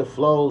 You hear the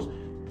flows,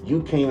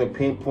 you can't even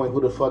pinpoint who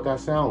the fuck I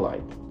sound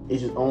like.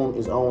 It's just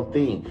his own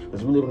thing.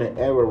 Because we live in an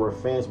era where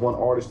fans want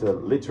artists to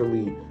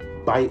literally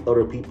bite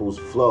other people's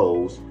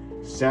flows,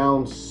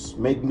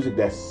 make music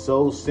that's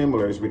so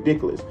similar, it's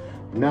ridiculous.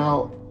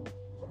 Now,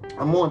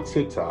 I'm on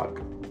TikTok,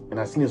 and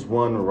I seen this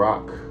one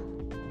rocker.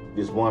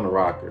 Since people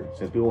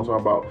want to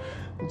talk about,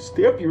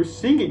 step your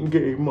singing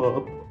game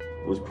up,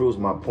 which proves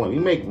my point.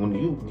 You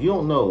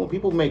don't know, when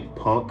people make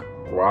punk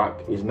rock,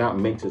 it's not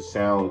meant to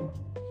sound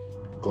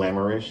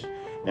glamorous.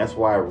 That's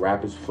why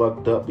rap is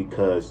fucked up,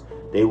 because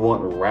they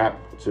want rap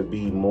to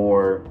be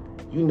more,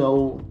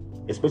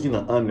 especially in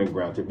the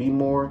underground, to be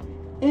more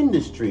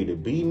industry, to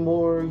be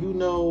more, to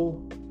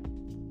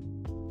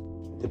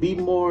be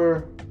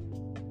more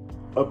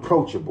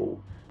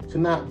approachable. to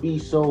not be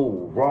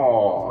so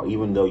raw,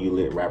 even though you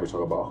let rappers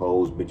talk about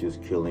hoes, bitches,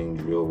 killing,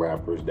 drill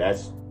rappers.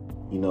 That's,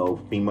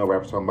 female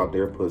rappers talking about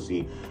their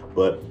pussy.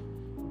 But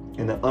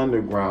in the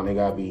underground, they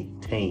gotta be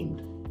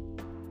tamed.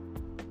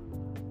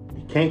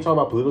 You can't talk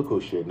about political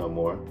shit no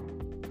more.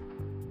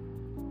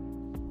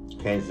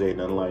 Can't say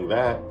nothing like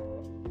that.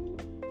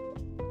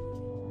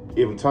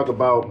 If we talk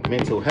about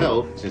mental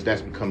health, since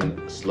that's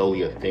becoming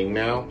slowly a thing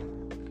now,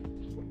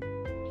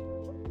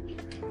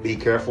 be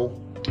careful,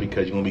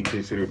 because you're gonna be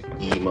considered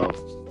emo.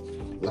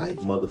 Like,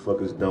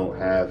 motherfuckers don't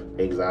have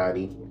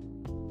anxiety.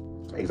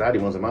 Anxiety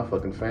runs in my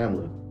fucking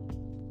family.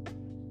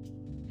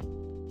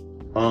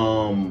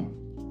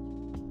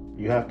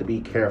 You have to be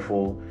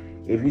careful.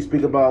 If you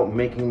speak about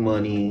making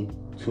money,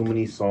 too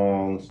many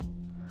songs,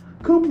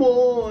 come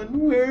on,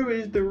 where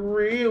is the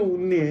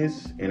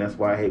realness? And that's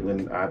why I hate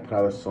when I put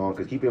out a song,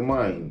 because keep in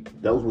mind,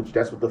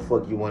 that's what the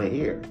fuck you want to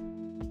hear.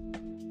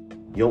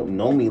 You don't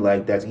know me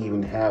like that to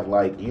even have,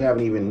 you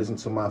haven't even listened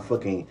to my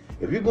fucking,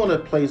 if you're going to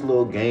play this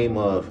little game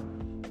of,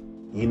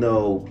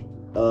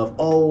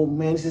 oh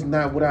man, this is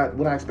not what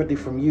I expected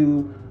from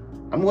you,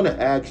 I'm going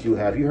to ask you,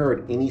 have you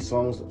heard any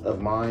songs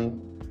of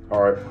mine?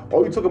 Or,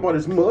 all you talk about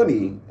is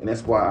money. And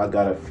that's why I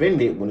got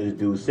offended when this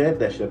dude said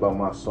that shit about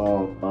my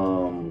song.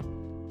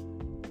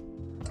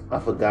 I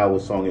forgot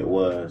what song it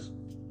was.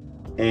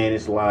 And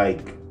it's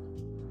like,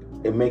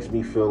 it makes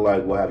me feel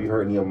like, well, have you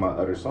heard any of my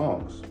other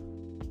songs?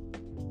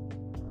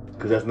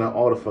 Because that's not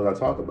all the fuck I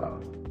talk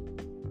about.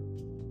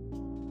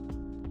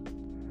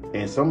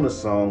 And some of the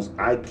songs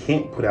I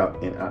can't put out,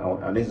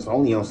 and this is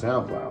only on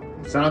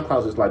SoundCloud.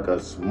 SoundCloud is like a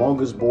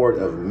smorgasbord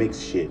of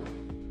mixed shit.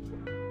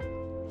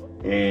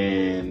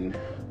 And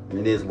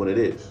it is what it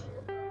is.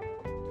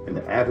 And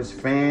the average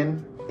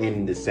fan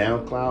in the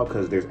SoundCloud,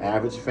 because there's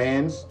average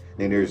fans,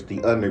 then there's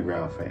the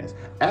underground fans.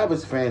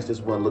 Average fans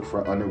just want to look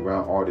for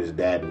underground artists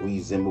that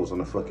resembles on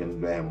the fucking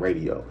damn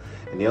radio.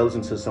 And they'll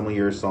listen to some of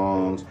your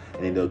songs,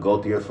 and then they'll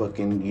go through your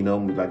fucking,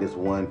 like this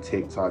one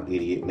TikTok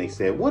idiot, and they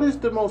said, what is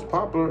the most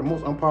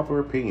unpopular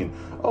opinion?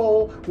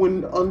 Oh,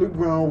 when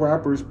underground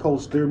rappers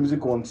post their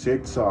music on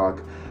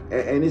TikTok,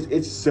 and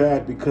it's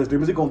sad because their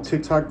music on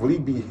TikTok really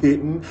be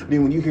hitting. And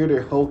then when you hear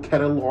their whole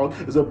catalog,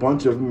 there's a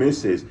bunch of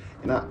misses.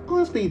 And I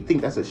honestly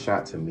think that's a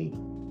shot to me.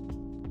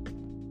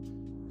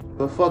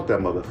 But fuck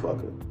that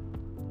motherfucker.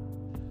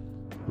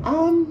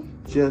 I'm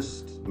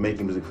just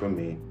making music for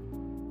me.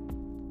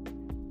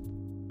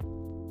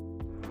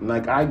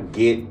 Like, I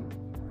get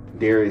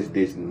there is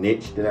this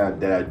niche that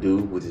I do,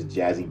 which is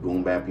jazzy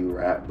boom bappy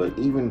rap. But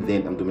even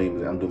then, I'm doing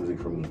music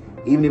for me.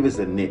 Even if it's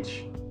a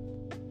niche.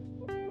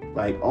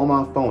 Like, on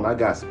my phone, I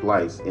got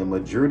Splice, and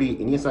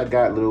yes, I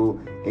got little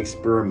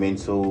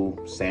experimental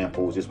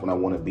samples just when I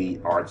want to be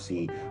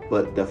artsy,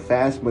 but the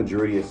vast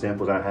majority of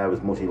samples I have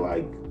is mostly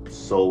like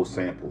soul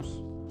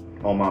samples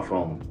on my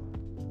phone.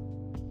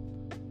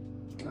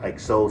 Like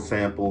soul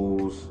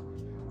samples.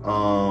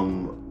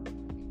 I'm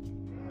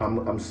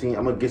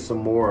gonna get some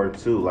more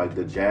too, like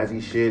the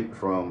jazzy shit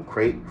from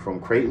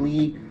Crate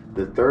League.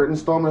 The third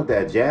installment of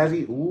that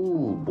jazzy,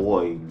 ooh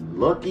boy,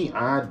 lucky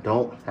I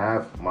don't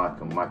have my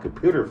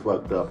computer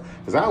fucked up,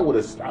 because I would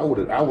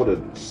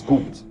have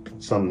scooped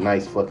some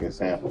nice fucking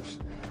samples.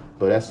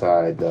 But that's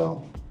alright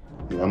though.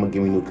 I'm gonna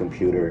give me a new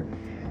computer,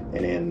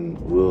 and then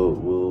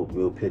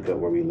we'll pick up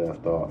where we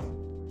left off.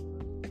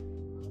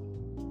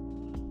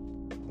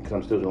 Because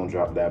I'm still gonna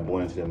drop that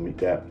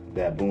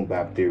that Boom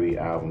Bap Theory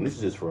album. This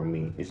is just for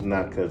me. It's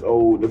not because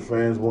the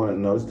fans want it.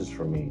 No, this is just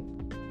for me.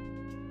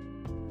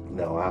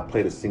 No, I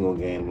played a single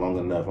game long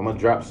enough. I'm gonna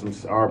drop some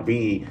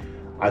RB.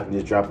 I can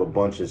just drop a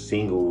bunch of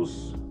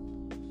singles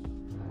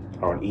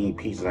or an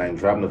EP, and I ain't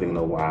dropped nothing in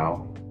a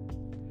while.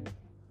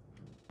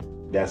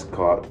 That's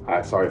called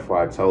Sorry for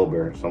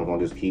October. So I'm gonna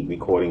just keep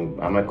recording.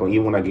 I'm not gonna,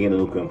 even when I get a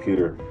new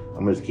computer,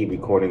 I'm gonna just keep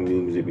recording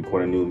new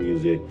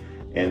music,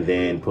 and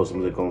then put some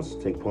new music on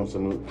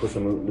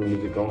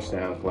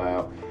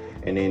SoundCloud,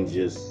 and then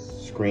just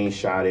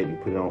screenshot it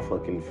and put it on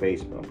fucking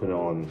Facebook. Put it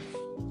on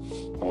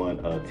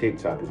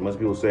TikTok. Because most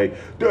people say,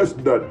 that's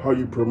not how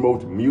you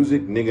promote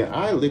music. Nigga,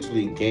 I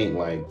literally gained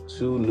like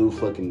 2 new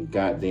fucking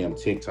goddamn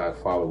TikTok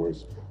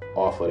followers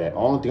off of that.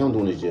 All thing I'm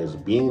doing is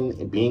just being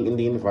in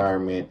the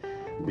environment,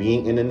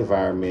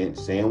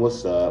 saying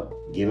what's up,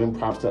 giving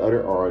props to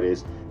other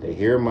artists. They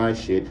hear my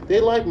shit,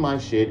 they like my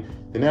shit.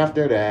 Then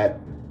after that,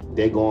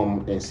 they go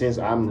on, and since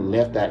I'm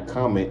left that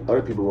comment,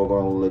 other people are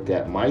going to look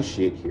at my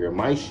shit, hear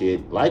my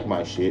shit, like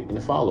my shit,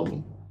 and follow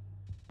me.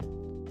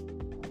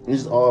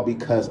 This is all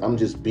because I'm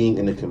just being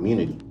in the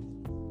community.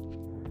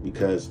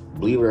 Because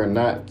believe it or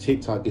not,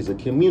 TikTok is a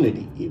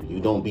community. If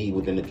you don't be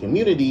within the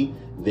community,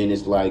 then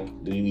it's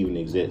like, do you even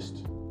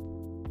exist?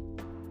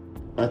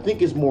 I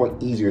think it's more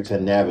easier to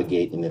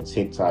navigate in the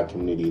TikTok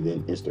community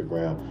than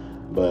Instagram,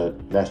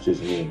 but that's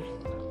just me.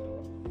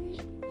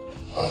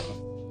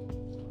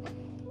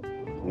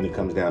 When it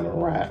comes down to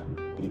rap.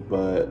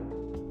 But,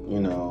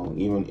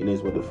 even it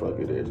is what the fuck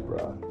it is,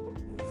 bro.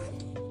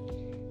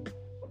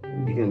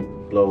 You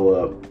can blow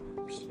up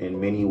in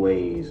many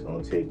ways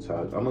on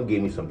TikTok. I'm gonna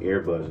give me some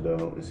earbuds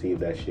though and see if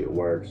that shit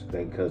works.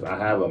 Because I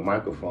have a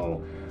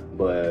microphone,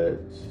 but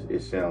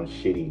it sounds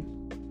shitty.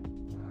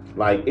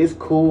 Like, it's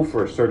cool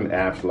for certain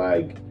apps,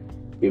 like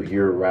if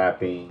you're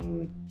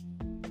rapping,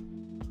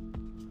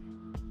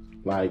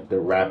 like the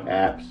rap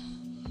apps,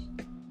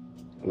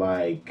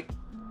 like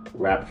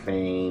Rap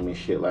Fame and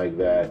shit like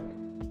that.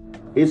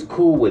 It's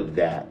cool with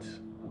that.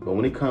 But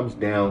when it comes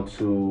down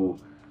to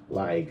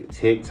like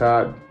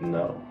TikTok,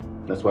 no.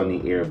 That's why I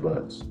need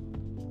earbuds.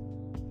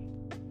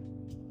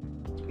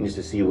 Just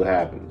to see what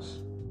happens.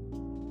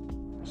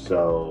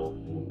 So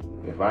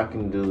if I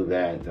can do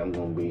that, I'm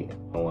gonna be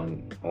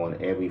on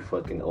every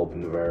fucking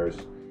open verse,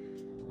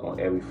 on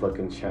every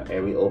fucking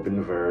every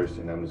open verse,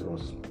 and I'm just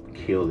gonna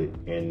kill it.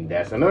 And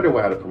that's another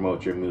way how to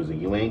promote your music.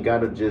 You ain't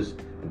gotta just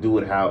do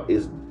it how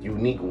it's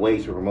unique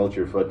ways to promote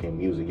your fucking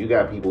music. You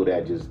got people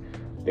that just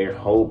their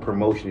whole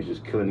promotion is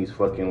just killing these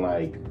fucking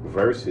like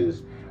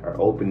verses or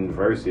open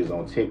verses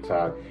on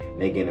TikTok, and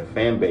they get a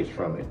fan base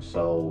from it.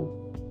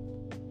 So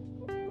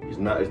it's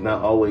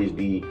not always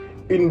the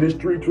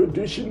industry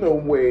traditional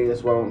way.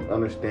 That's why I don't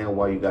understand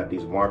why you got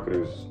these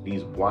marketers,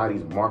 why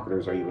these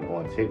marketers are even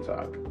on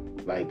TikTok.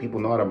 Like,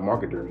 people know how to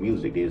market their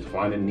music. They just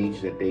find a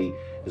niche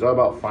it's all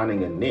about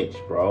finding a niche,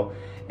 bro.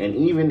 And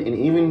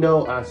even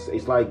though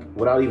it's like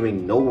without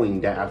even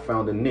knowing that I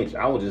found a niche,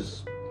 I was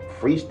just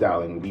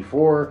freestyling.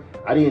 Before,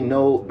 I didn't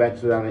know back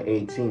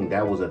 2018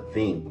 that was a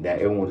thing, that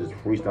everyone was just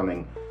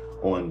freestyling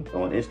on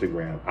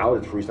Instagram. I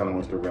was just freestyling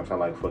on Instagram, so I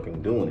like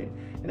fucking doing it.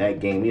 And that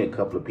gave me a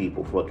couple of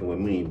people fucking with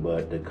me,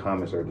 but the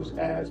comments are just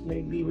ass,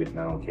 make, leave it, and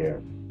I don't care.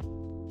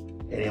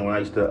 And then when I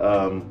used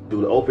to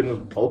do the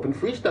open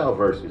freestyle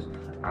verses,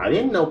 I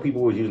didn't know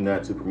people were using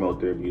that to promote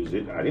their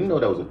music. I didn't know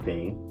that was a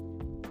thing.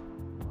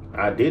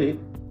 I did it,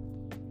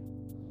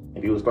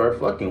 and people started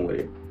fucking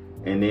with it.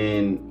 And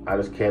then I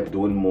just kept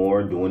doing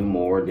more.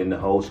 Then the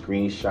whole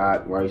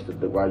screenshot, where I could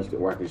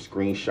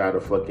screenshot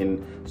a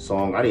fucking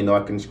song. I didn't know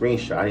I can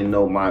screenshot. I didn't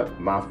know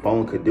my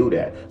phone could do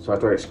that. So I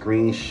started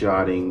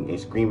screenshotting and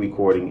screen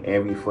recording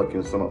every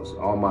fucking song,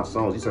 all my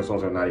songs. These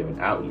songs are not even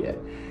out yet.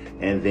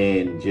 And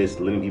then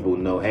just letting people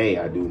know, hey,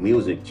 I do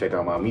music. Check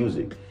out my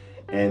music.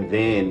 And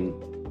then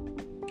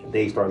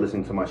they start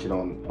listening to my shit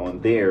on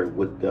there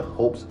with the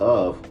hopes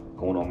of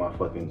going on my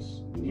fucking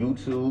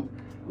YouTube,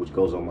 which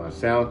goes on my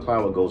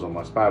SoundCloud, what goes on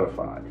my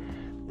Spotify.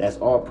 That's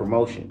all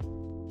promotion.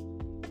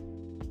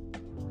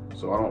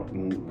 So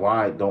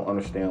I don't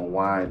understand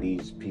why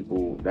these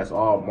people, that's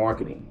all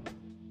marketing.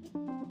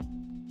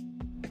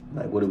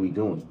 Like, what are we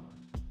doing?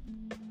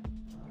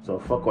 So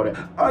fuck all that.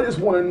 I just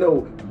want to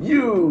know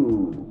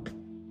you.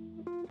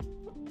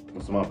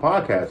 That's what my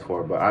podcast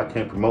for, but I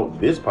can't promote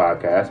this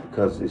podcast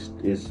because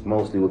it's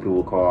mostly what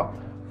people call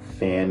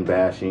fan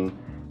bashing,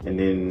 and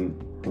then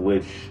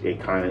which it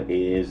kind of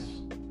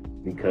is,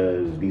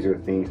 because these are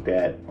things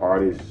that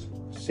artists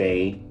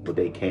say but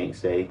they can't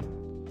say.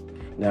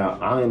 Now,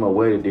 I am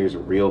aware that there's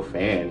real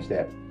fans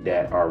that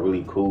are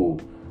really cool,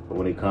 but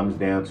when it comes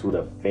down to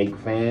the fake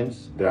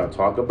fans that I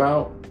talk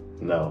about,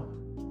 no.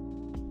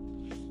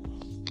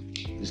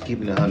 Just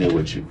keeping it 100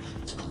 with you.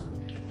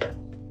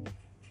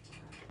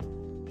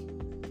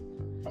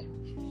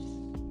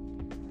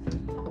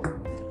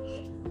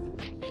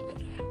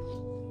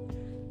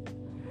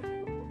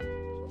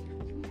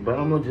 But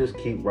I'm gonna just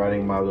keep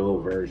writing my little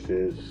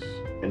verses,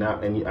 and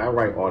I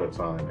write all the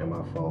time in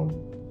my phone,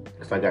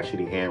 because I got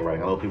shitty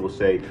handwriting. I know people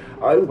say,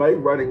 I like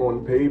writing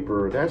on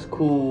paper. That's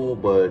cool,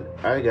 but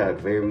I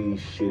got very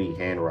shitty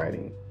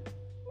handwriting.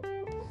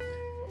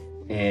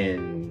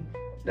 And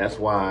that's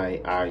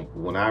why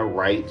when I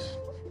write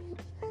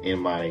in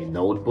my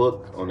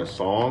notebook on a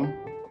song,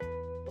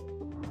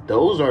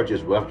 those are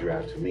just rough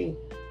drafts to me.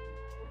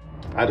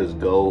 I just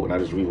go and I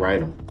just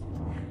rewrite them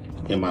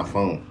in my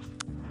phone.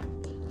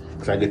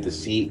 Because I get to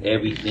see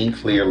everything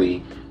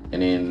clearly,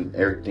 and then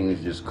everything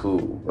is just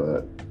cool.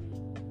 But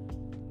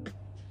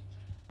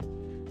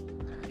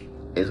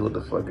it's what the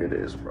fuck it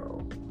is,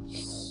 bro.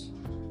 So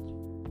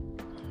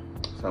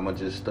I'm gonna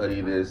just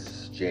study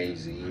this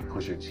Jay-Z,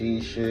 Pusha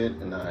T shit,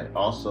 and I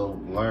also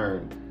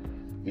learned,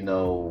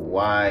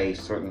 why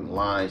certain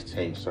lines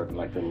take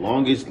like the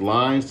longest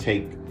lines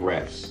take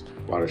breaths,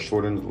 while the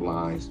shorter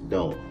lines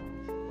don't.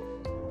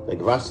 Like,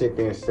 if I sit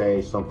there and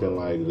say something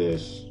like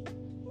this,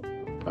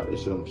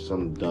 it's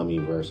some dummy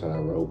verse that I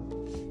wrote.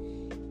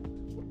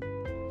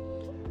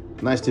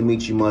 Nice to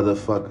meet you,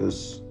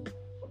 motherfuckers.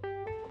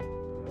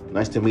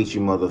 Nice to meet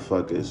you,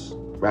 motherfuckers.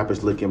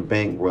 Rappers looking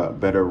bankrupt,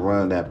 better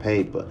run that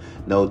paper.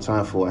 No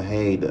time for a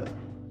hater.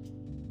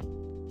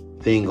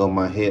 Thing on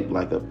my hip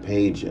like a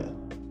pager.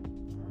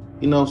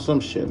 Some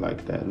shit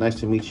like that. Nice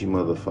to meet you,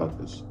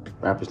 motherfuckers.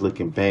 Rappers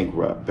looking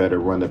bankrupt, better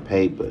run the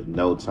paper.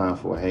 No time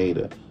for a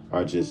hater,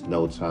 or just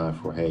no time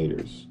for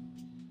haters,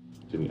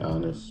 to be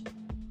honest.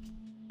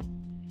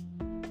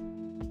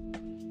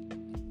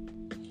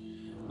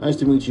 Nice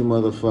to meet you,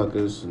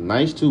 motherfuckers.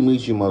 Nice to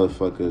meet you,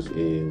 motherfuckers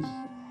is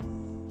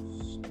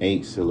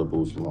 8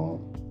 syllables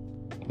long.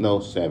 No,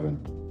 7.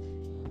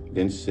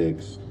 Then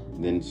 6.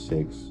 Then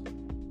 6.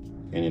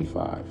 And then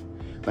 5.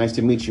 Nice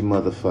to meet you,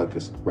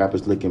 motherfuckers.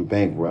 Rappers looking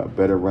bankrupt.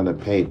 Better run a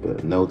paper.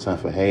 No time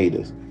for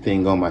haters.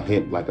 Thing on my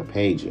hip like a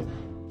pager.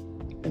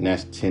 And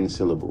that's 10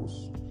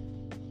 syllables.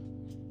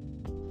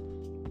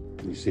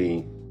 You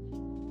see?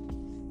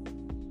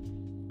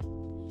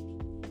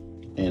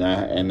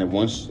 And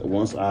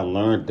once I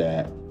learned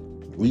that,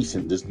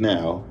 just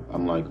now,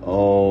 I'm like,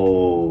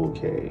 oh,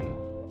 okay.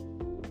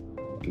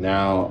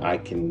 Now I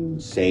can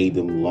say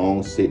them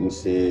long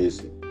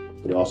sentences,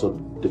 but it also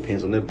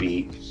depends on the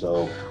beat.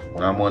 So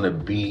when I'm on the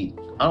beat,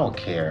 I don't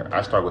care.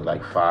 I start with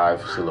like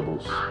 5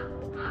 syllables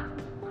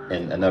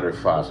and another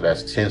 5. So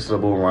that's 10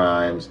 syllable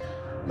rhymes,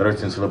 another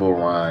 10 syllable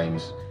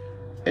rhymes,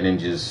 and then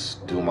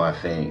just do my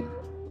thing.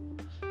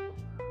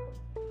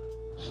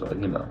 So,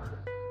 you know.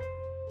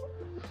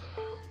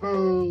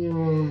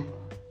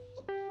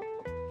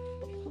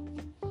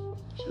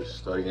 Just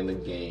studying the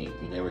game.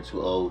 You're never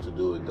too old to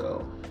do it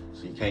though.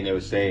 So you can't never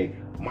say,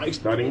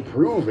 Mike's not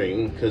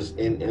improving, because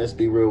and let's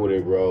be real with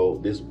it, bro.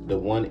 The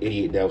one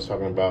idiot that was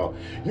talking about,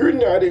 you're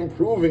not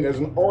improving as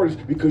an artist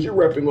because you're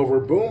rapping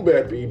over boom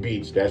bap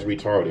beats. That's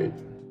retarded.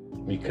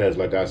 Because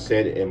like I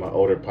said in my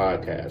older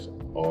podcast,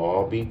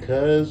 all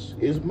because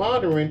it's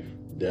modern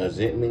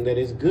doesn't mean that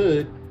it's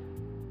good.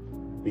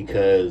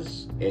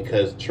 Because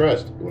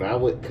trust,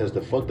 because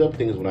the fucked up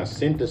thing is when I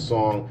sent the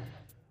song,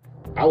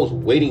 I was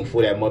waiting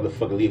for that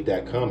motherfucker to leave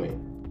that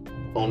comment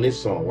on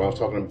this song where I was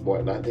talking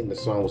about, I think the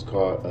song was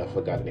called, I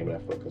forgot the name of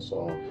that fucking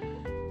song,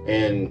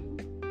 and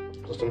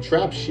it was some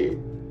trap shit,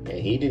 and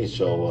he didn't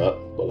show up,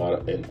 but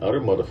other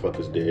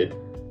motherfuckers did.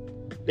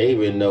 They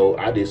even know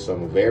I did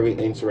some very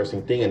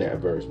interesting thing in that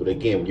verse. But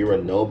again, when you're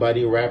a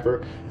nobody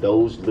rapper,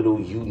 those little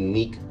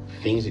unique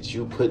things that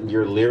you put in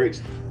your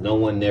lyrics, no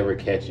one never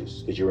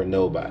catches because you're a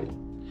nobody.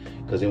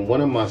 Because in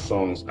one of my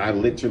songs, I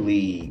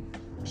literally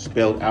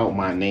spelled out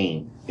my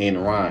name in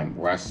rhyme,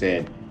 where I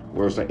said, it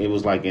was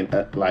like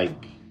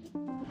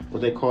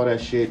what they call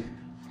that shit?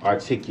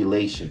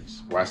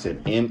 Articulations. Where I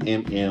said M,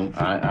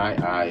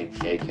 aka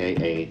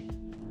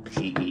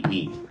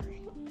G.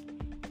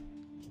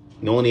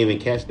 No one even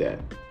catch that.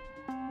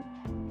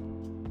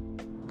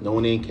 No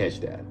one didn't catch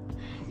that.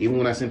 Even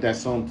when I sent that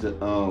song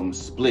to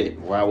Split,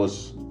 where I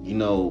was,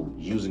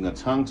 using a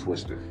tongue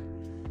twister,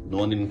 no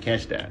one didn't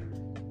catch that.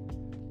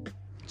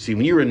 See,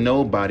 when you're a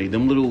nobody,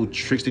 them little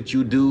tricks that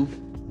you do,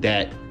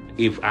 that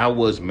if I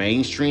was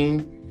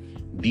mainstream,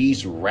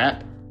 these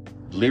rap,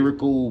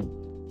 lyrical,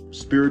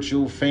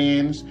 spiritual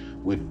fans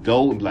would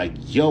go like,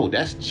 yo,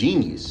 that's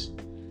genius.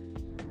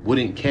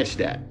 Wouldn't catch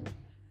that.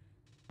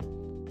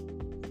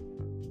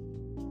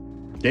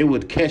 They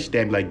would catch that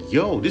and be like,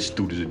 yo, this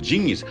dude is a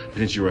genius. But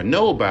since you're a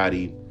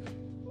nobody,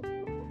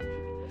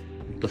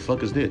 what the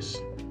fuck is this?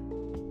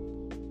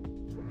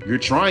 You're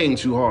trying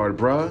too hard,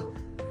 bruh.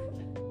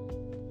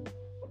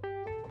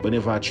 But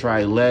if I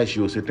try less,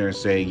 you'll sit there and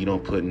say you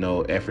don't put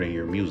no effort in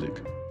your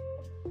music.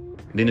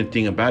 And then the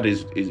thing about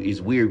it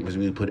is weird, because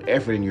when you put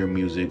effort in your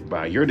music,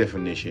 by your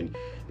definition,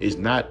 is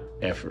not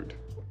effort.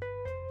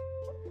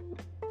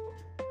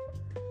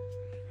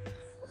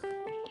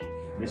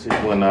 This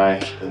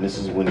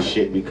is when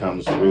shit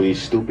becomes really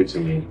stupid to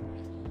me.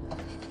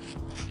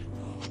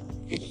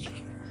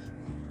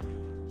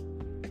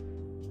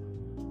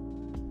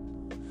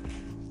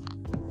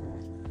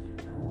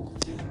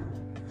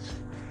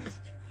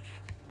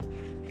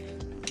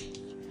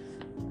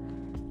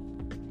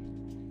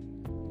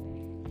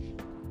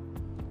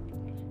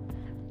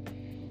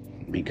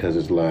 Because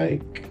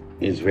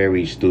it's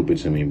very stupid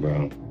to me,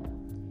 bro.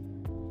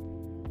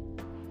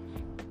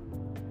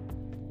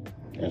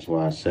 That's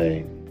why I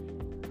say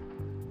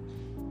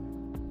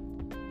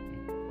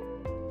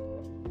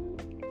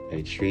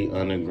they treat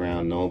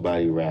underground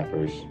nobody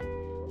rappers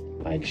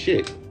like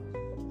shit.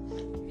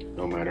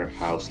 No matter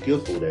how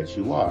skillful that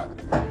you are.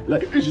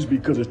 Like, it's just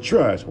because it's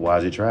trash. Why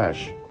is it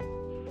trash?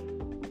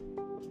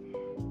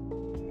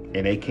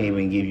 And they can't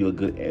even give you a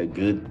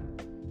good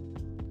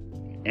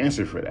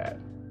answer for that.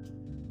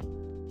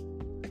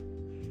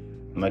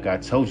 Like I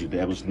told you,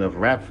 there was enough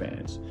rap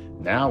fans.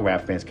 Now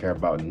rap fans care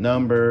about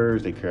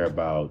numbers. They care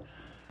about,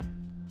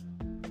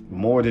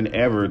 more than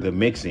ever, the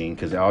mixing.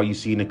 Because all you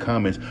see in the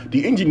comments,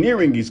 the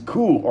engineering is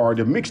cool, or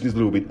the mixing is a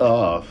little bit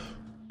off.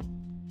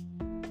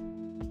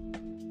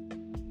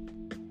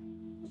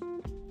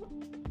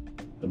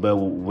 But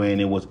when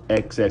it was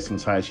XX and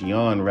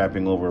Tyshawn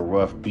rapping over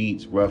rough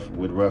beats, rough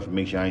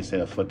mixing, I ain't said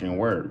a fucking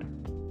word.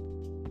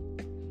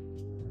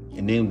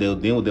 And then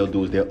what they'll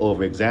do is they'll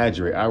over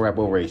exaggerate. I rap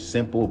over a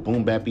simple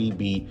boom bappy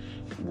beat,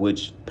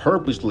 which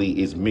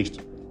purposely is mixed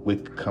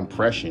with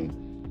compression.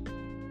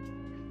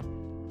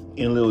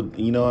 In a little,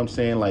 you know what I'm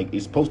saying? Like,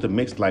 it's supposed to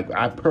mix, like,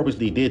 I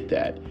purposely did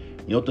that.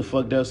 You know what the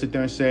fuck they'll sit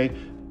there and say?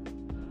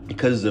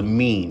 Because it's a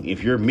meme.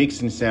 If your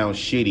mixing sounds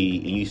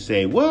shitty and you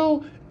say,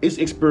 well, it's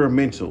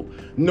experimental.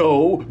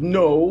 No,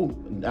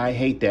 I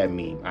hate that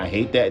meme. I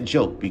hate that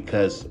joke,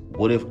 because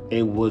what if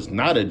it was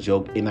not a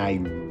joke and I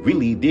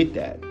really did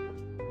that?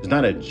 It's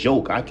not a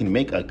joke. I can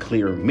make a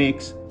clear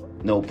mix,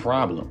 no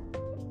problem.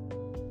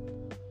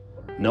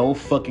 No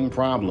fucking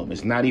problem.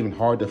 It's not even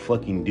hard to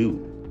fucking do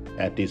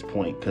at this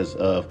point because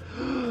of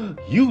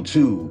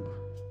YouTube.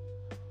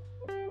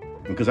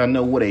 Because I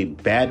know what a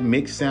bad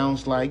mix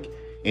sounds like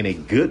and a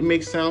good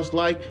mix sounds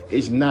like,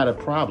 it's not a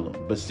problem.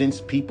 But since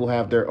people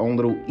have their own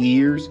little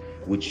ears,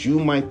 which you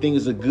might think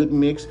is a good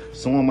mix,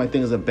 someone might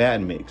think is a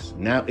bad mix.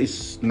 Now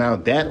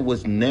that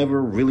was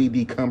never really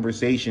the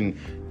conversation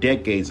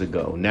decades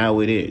ago. Now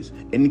it is,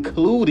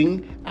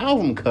 including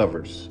album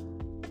covers.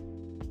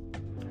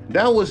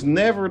 That was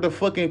never the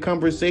fucking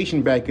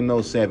conversation back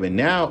in 07.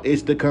 Now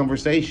it's the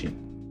conversation.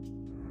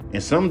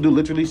 And some dude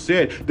literally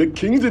said, the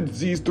Kings of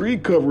Disease 3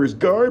 cover is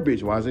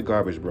garbage. Why is it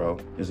garbage, bro?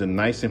 It's a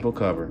nice, simple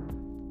cover.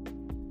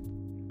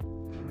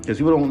 Because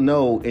people don't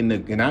know,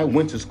 and I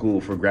went to school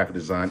for graphic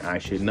design, I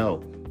should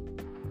know.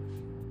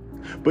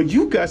 But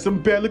you got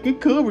some bad looking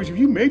covers. If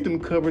you made them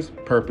covers,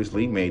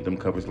 purposely made them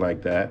covers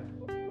like that.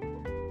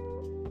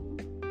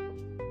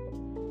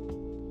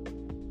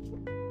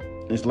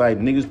 It's like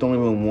niggas don't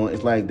even want,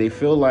 it's like they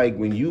feel like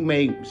when you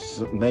make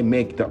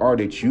the art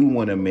that you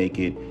want to make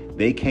it,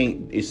 they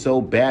can't, it's so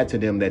bad to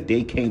them that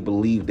they can't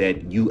believe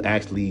that you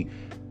actually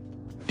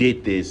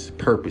did this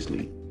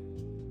purposely.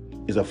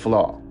 Is a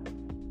flaw.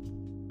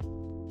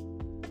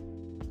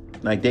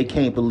 Like they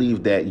can't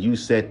believe that you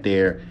sat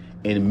there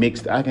and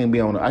mixed. I can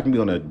be on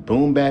a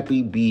boom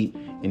bappy beat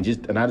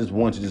and I just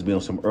want to just be on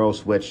some Earl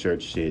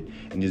Sweatshirt shit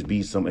and just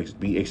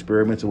be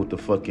experimental with the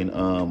fucking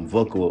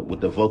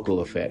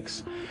vocal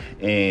effects.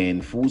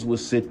 And fools will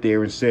sit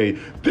there and say,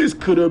 this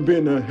could have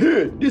been a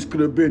hit. This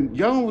could have been.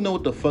 Y'all don't know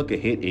what the fuck a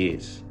hit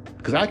is.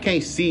 Cause I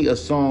can't see a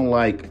song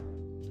like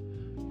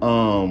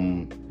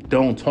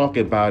Don't Talk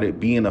About It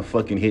being a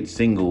fucking hit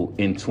single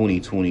in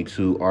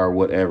 2022 or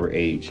whatever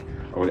age.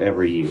 Or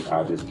whatever year.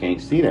 I just can't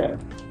see that.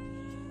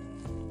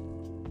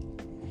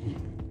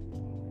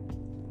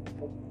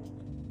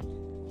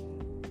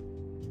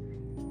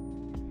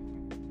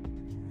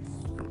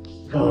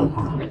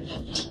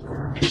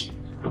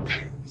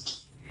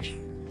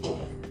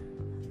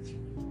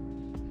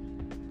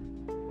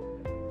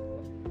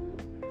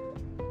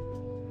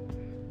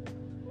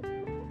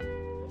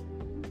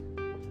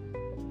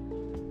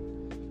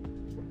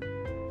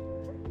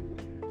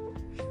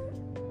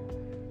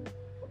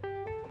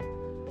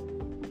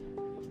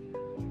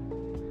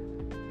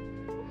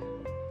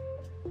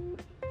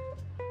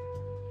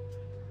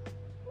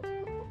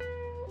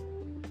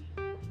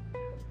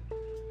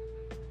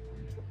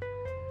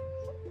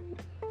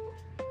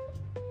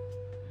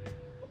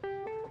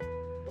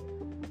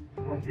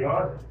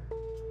 God.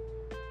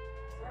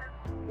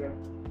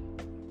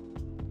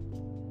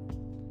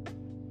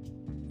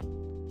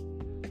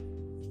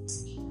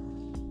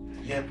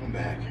 Yep, I'm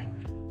back.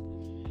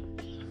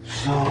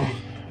 So,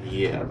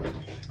 yeah,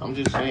 I'm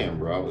just saying,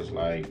 bro. It's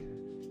like,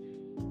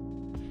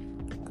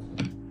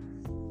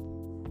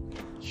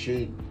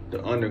 shoot,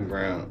 the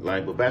underground,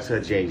 like, but back to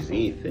the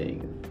Jay-Z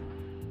thing.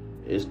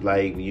 It's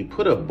like when you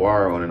put a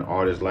bar on an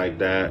artist like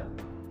that,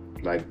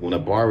 like when a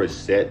bar is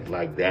set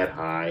like that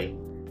high,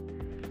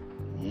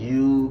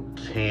 you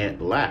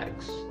can't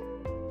lax.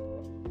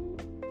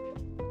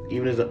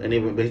 Even here's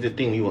the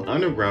thing, when you're an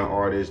underground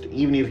artist,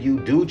 even if you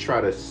do try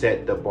to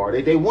set the bar,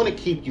 they want to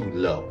keep you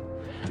low.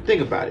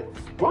 Think about it.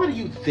 Why do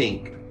you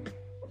think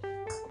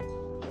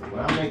when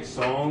I make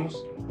songs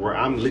where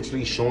I'm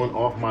literally showing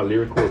off my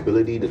lyrical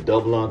ability, the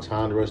double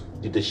entendres,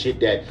 the shit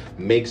that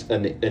makes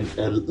an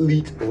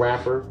elite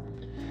rapper,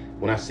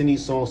 when I send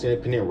these songs to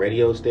independent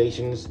radio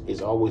stations,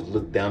 it's always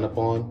looked down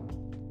upon?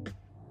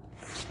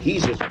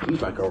 He's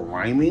like a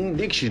rhyming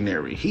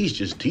dictionary.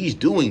 He's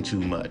doing too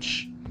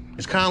much.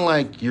 It's kind of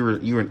like you're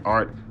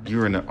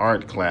in an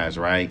art class,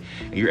 right?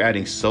 And you're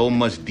adding so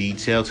much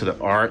detail to the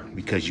art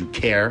because you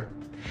care.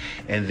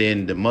 And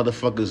then the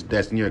motherfuckers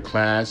that's in your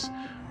class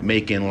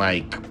making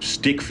like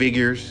stick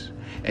figures.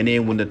 And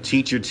then when the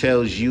teacher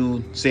tells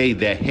you, say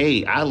that,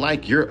 hey, I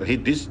like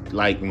this,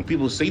 like when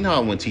people say, you know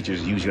how when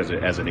teachers use you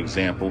as an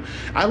example,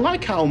 I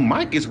like how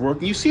Mike is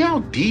working. You see how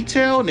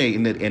detailed,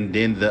 and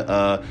then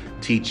the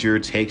teacher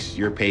takes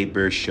your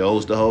paper,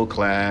 shows the whole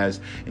class,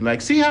 and like,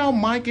 see how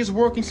Mike is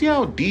working, see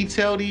how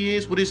detailed he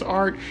is with his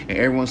art, and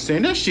everyone's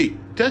saying, that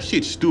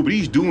shit's stupid,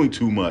 he's doing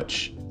too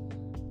much.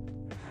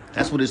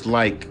 That's what it's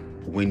like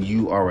when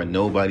you are a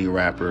nobody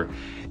rapper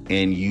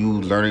and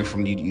you learning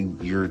from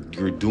you're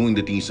doing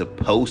the things you're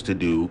supposed to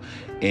do.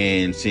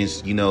 And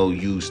since,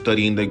 you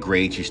studying the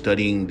greats, you're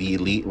studying the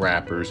elite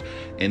rappers,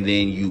 and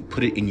then you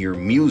put it in your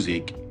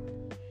music,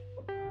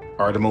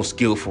 are the most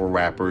skillful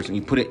rappers, and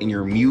you put it in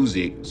your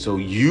music so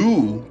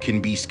you can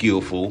be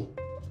skillful.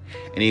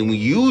 And then when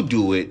you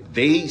do it,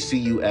 they see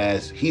you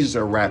as, he's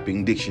a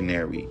rapping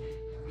dictionary.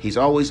 He's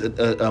always a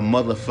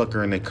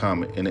motherfucker in the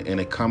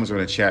comments or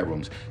in the chat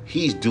rooms.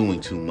 He's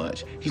doing too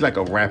much. He's like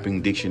a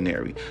rapping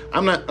dictionary.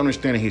 I'm not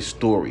understanding his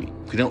story.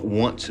 He don't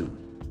want to.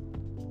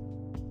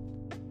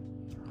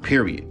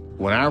 Period.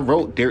 When I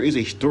wrote There Is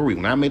a Story,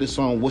 when I made a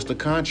song, What's the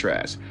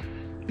Contrast?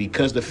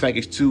 Because the fact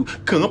it's too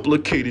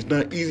complicated, it's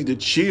not easy to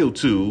chill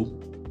to,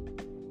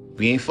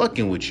 we ain't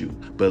fucking with you.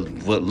 But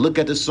look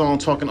at the song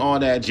talking all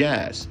that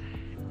jazz.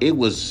 It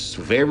was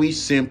very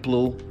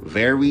simple,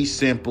 very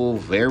simple,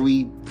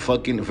 very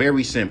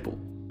simple.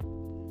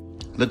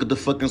 Look at the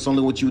fucking song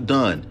of what you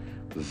done.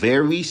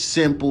 Very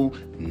simple,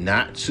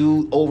 not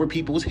too over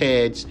people's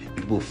heads.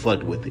 People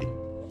fucked with it.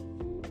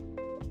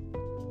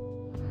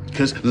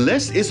 Because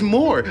less is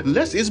more,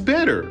 less is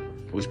better,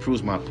 which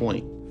proves my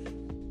point.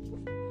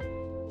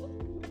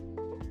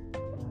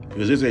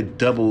 Because there's a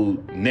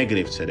double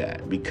negative to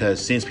that.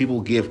 Because since people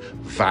give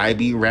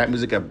vibey rap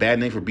music a bad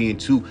name for being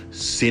too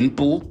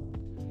simple,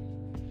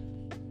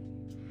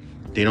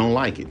 they don't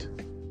like it.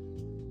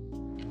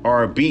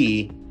 Or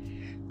B,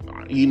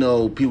 you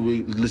know, people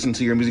listen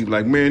to your music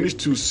like, man, it's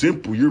too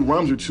simple. Your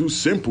rhymes are too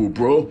simple,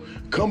 bro.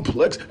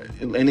 Complex.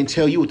 And then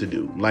tell you what to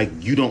do. Like,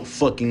 you don't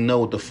fucking know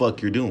what the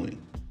fuck you're doing.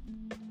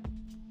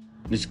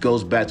 This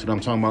goes back to what I'm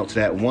talking about, to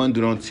that one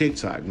dude on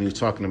TikTok. When he was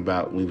talking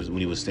about, when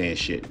he was saying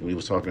shit. When he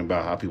was talking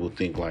about how people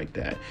think like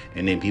that.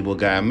 And then people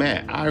got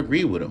mad. I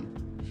agree with him.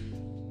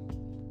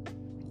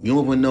 You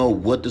don't even know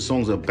what the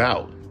song's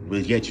about.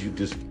 But yet you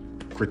just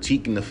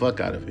critiquing the fuck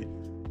out of it.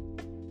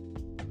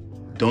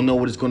 Don't know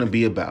what it's going to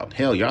be about.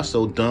 Hell, y'all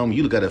so dumb.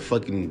 You got a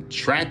fucking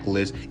track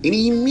list and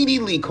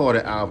immediately called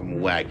an album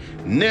whack.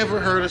 Never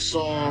heard a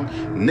song,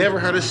 never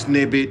heard a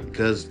snippet,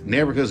 because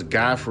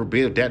God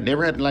forbid that.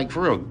 Never had, like,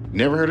 for real,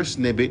 never heard a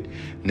snippet,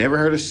 never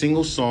heard a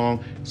single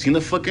song, seen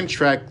the fucking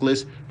track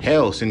list.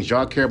 Hell, since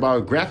y'all care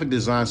about graphic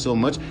design so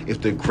much,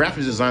 if the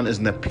graphic design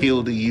doesn't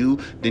appeal to you,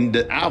 then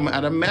the album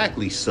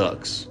automatically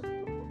sucks.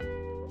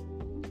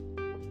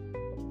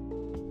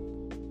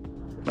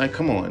 Like,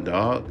 come on,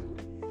 dog.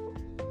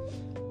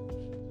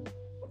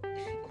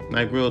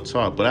 Like, real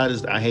talk. But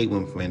I hate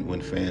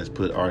when fans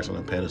put artists on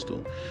a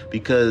pedestal,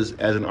 because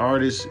as an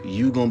artist,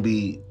 you gonna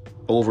be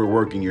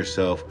overworking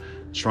yourself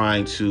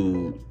trying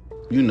to,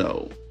 you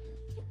know,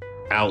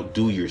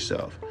 outdo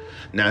yourself.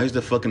 Now, here's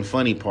the fucking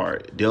funny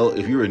part.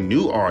 If you're a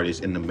new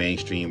artist in the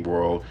mainstream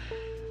world,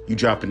 you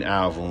drop an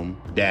album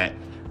that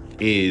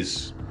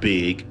is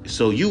big,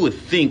 so you would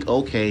think,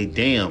 okay,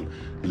 damn,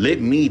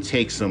 let me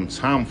take some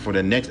time for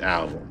the next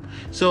album.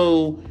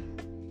 So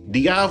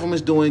the album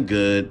is doing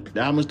good.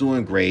 The album is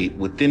doing great.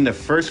 Within the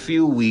first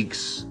few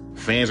weeks,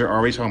 fans are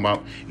already talking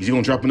about, is he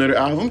going to drop another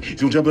album? Is he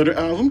going to drop another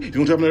album? Is he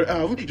going to drop another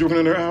album? Is he working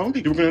on another album?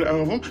 Is he working on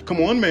another album?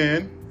 Come on,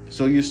 man.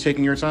 So you're just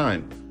taking your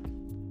time,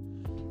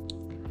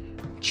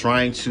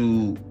 trying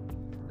to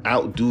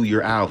outdo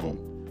your album.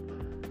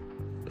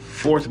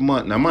 4th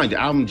month. Now, mind you,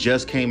 the album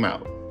just came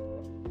out.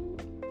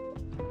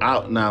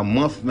 Out now,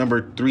 month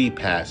number 3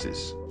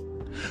 passes.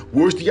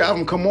 Where's the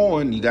album? Come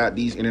on. You got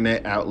these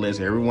internet outlets,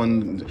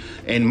 everyone.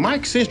 And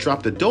Mike Sense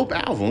dropped a dope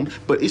album,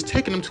 but it's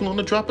taking him too long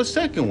to drop a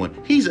second one.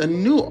 He's a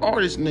new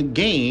artist in the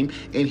game,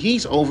 and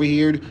he's over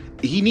here.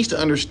 He needs to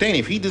understand,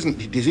 if he doesn't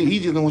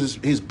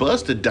want his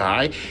buzz to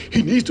die,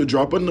 he needs to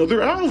drop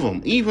another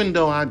album. Even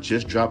though I'm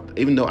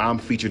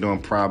featured on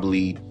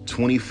probably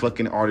 20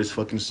 fucking artist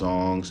fucking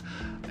songs,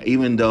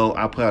 even though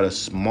I put out a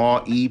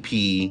small EP,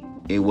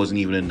 it wasn't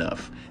even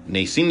enough. And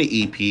they seen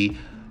the EP,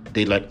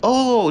 they like,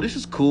 oh, this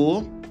is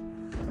cool.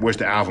 Where's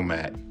the album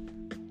at?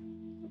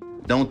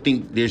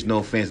 There's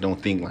no fans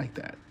don't think like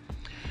that.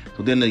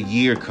 So then the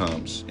year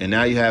comes, and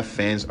now you have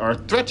fans are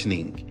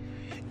threatening.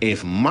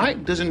 If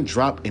Mike doesn't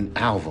drop an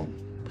album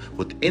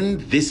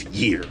within this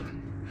year,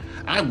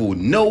 I will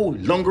no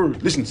longer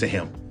listen to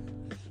him.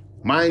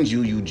 Mind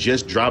you, you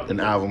just dropped an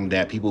album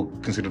that people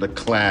consider a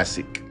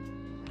classic,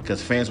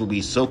 because fans will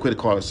be so quick to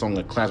call a song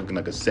a classic in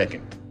like a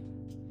second.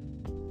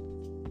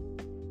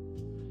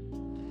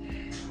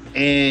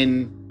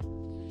 And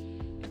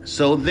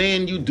so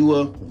then you do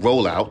a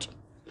rollout,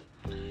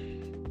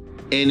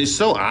 and it's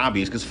so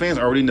obvious because fans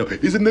already know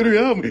it's another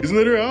album. It's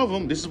another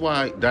album. This is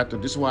why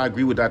I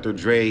agree with Dr.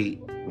 Dre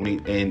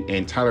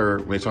and Tyler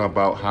when they talk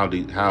about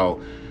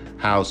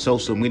how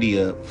social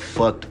media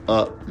fucked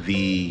up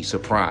the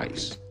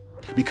surprise,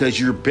 because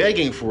you're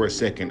begging for a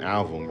second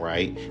album,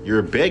 right?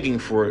 You're begging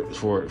for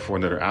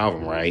another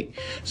album, right?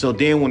 So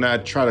then when I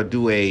try to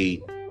do a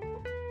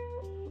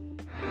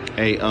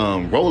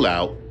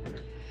rollout.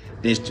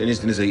 It's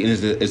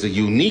a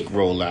unique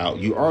rollout.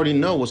 You already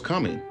know what's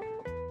coming.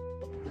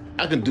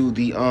 I can do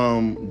the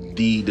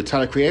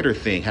Tyler Creator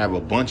thing, have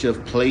a bunch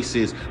of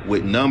places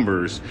with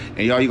numbers,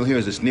 and all you're gonna hear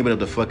is a snippet of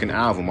the fucking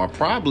album, or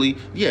probably,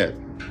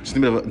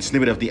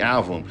 snippet of the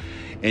album.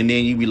 And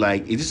then you be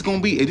like, is this gonna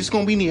be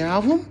in the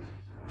album?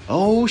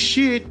 Oh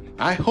shit,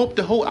 I hope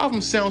the whole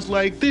album sounds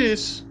like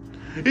this.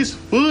 It's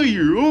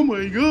fire. Oh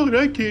my god,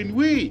 I can't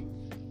wait.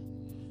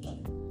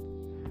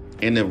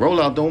 And the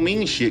rollout don't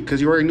mean shit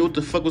because you already knew what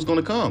the fuck was going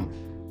to come.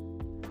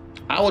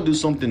 I would do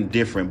something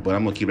different, but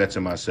I'm going to keep that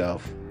to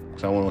myself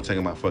because I don't want to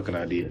take my fucking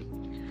idea.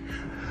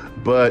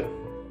 But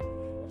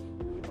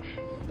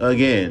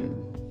again,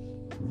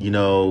 you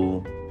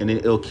know, and then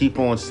it'll keep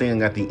on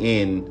saying at the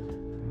end,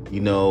 you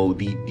know,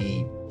 the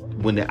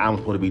when the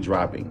album's supposed to be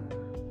dropping.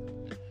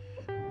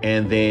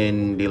 And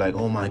then they're like,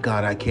 oh my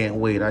God, I can't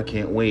wait.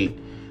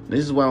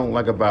 This is what I don't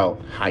like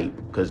about hype.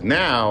 Because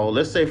now,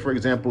 let's say, for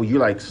example, you're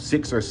like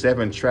 6 or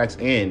 7 tracks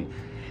in,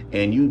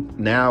 and you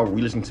now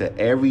re-listen to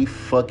every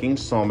fucking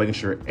song, making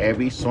sure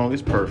every song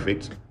is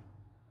perfect.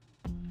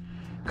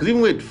 Because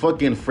even with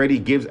fucking Freddie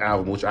Gibbs'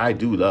 album, which I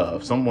do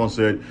love, someone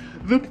said,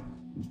 the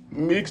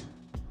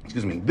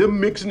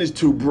mixing is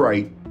too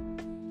bright.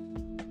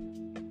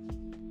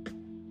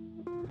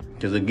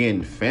 Because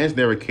again, fans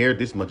never cared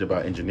this much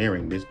about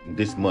engineering,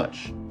 this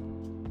much.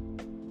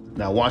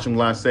 Now watch them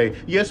live say,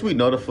 yes, we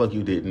know the fuck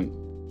you didn't.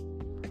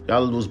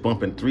 Y'all was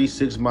bumping 3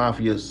 6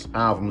 Mafia's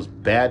albums,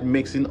 bad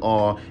mixing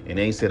all, and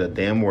they ain't said a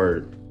damn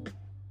word.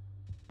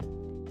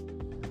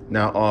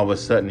 Now all of a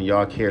sudden,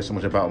 y'all care so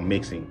much about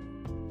mixing.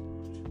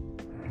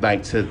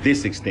 Like, to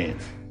this extent.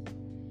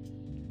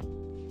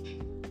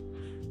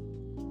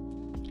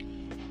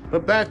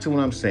 But back to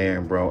what I'm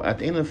saying, bro. At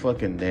the end of the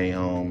fucking day,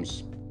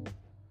 Holmes,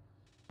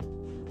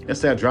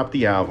 let's say I drop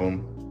the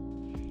album,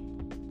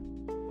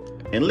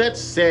 and let's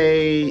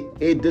say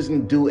it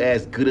doesn't do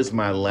as good as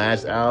my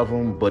last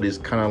album, but it's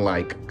kind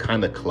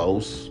of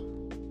close.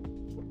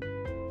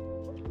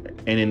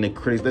 And in the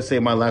critics, let's say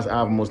my last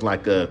album was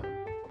like an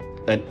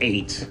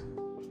 8.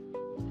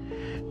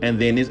 And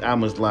then this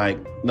album was like,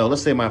 no,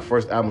 let's say my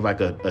first album was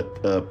like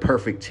a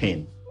perfect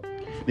 10.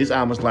 This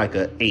album was like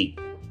an 8.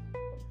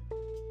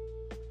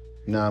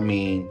 You know what I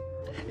mean?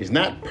 It's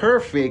not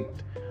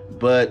perfect,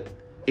 but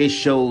it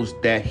shows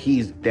that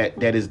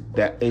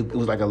it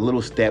was like a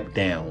little step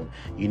down,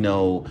 you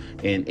know,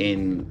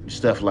 and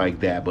stuff like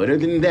that. But other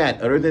than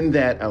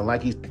that, I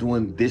like he's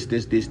doing this.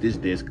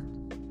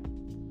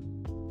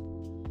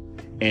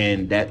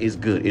 And that is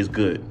good. It's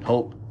good.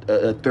 Hope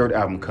a third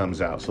album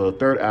comes out. So a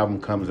third album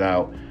comes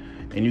out,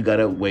 and you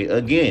gotta wait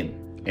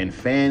again. And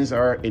fans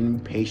are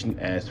impatient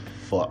as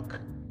fuck.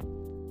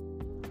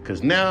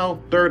 Because now,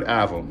 third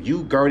album,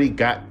 you already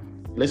got,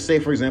 let's say,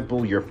 for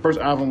example, your first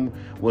album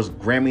was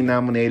Grammy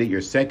nominated.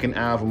 Your second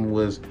album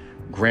was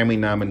Grammy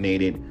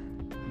nominated,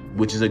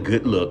 which is a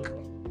good look.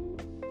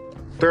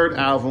 Third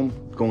album,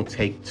 gonna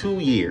take 2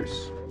 years.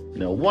 You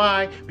know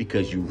why?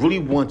 Because you really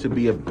want to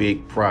be a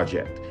big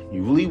project.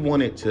 You really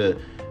want it to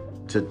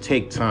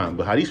take time.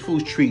 But how these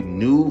fools treat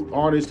new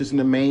artists that's in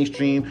the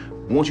mainstream,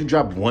 once you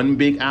drop one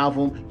big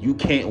album, you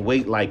can't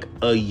wait like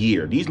a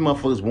year. These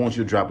motherfuckers want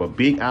you to drop a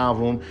big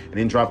album and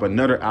then drop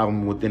another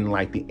album within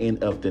like the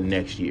end of the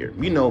next year.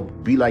 You know,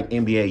 be like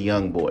NBA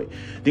Youngboy.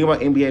 Think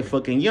about NBA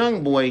fucking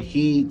Youngboy,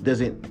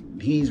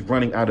 he's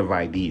running out of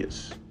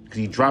ideas because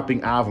he's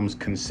dropping albums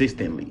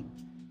consistently.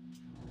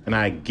 And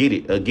I get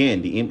it.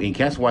 Again, and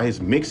that's why his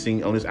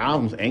mixing on his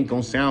albums ain't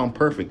gonna sound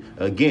perfect.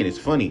 Again, it's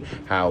funny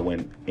how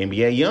when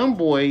NBA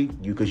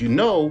Youngboy, because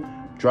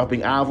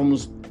dropping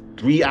albums,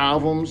 3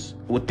 albums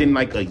within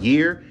like a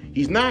year,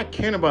 he's not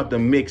caring about the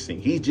mixing.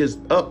 He's just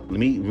let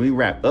me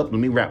rap, let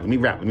me rap.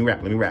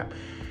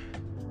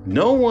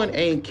 No one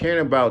ain't caring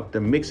about the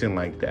mixing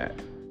like that.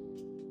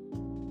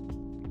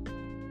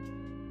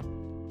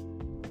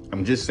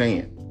 I'm just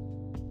saying.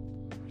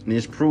 And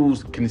this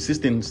proves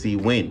consistency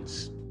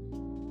wins.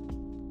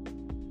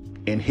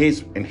 And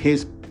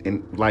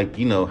like,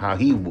 you know, how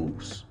he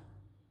moves.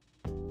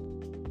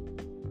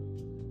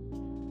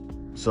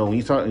 So when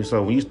you start,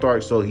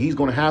 he's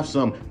gonna have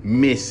some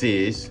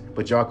misses,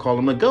 but y'all call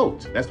him a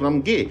GOAT. That's what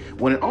I'm getting.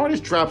 When an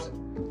artist drops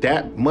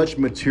that much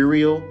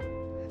material,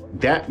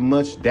 that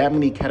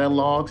many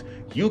catalogs,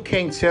 you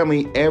can't tell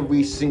me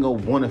every single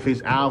one of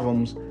his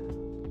albums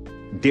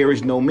there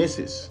is no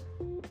misses.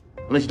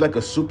 Unless you're like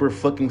a super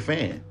fucking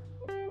fan.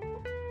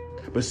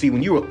 But see,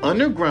 when you're an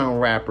underground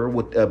rapper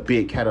with a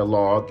big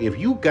catalog, if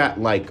you got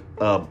like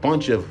a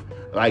bunch of,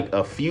 like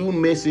a few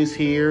misses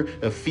here,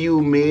 a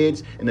few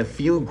mids, and a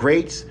few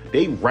greats,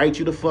 they write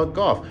you the fuck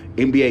off.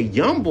 NBA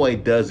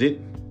Youngboy does it,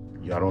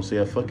 y'all don't say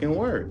a fucking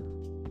word.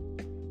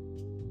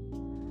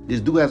 This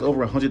dude has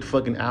over 100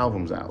 fucking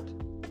albums out.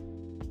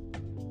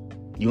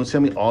 You gonna tell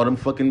me all them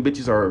fucking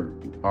bitches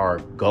are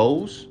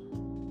goals?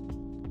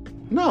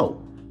 No.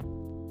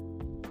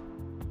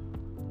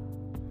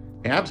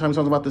 And half the time he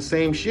talks about the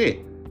same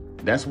shit.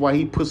 That's why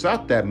he puts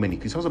out that many,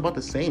 because he talks about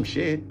the same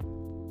shit.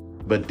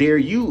 But dare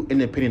you,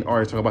 independent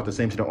artists, talk about the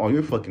same shit on all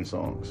your fucking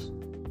songs.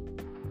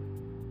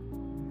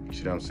 You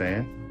see what I'm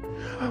saying?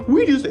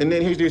 And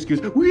then here's the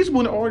excuse, we just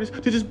want artists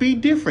to just be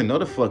different. No,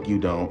 the fuck you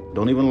don't.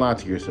 Don't even lie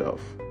to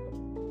yourself.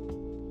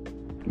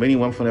 But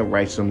anyway, I'm gonna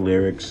write some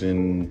lyrics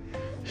and,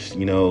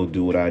 you know,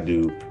 do what I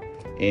do.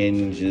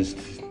 And just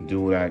do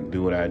what I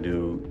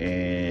do.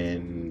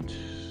 And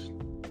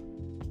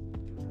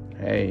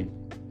hey,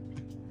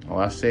 all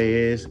I say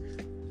is,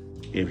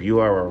 if you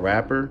are a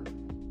rapper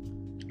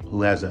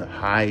who has a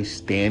high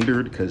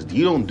standard, because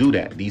you don't do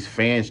that, these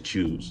fans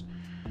choose,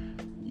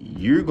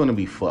 you're gonna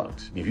be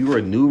fucked. If you were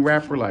a new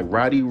rapper like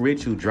Roddy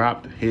Ricch, who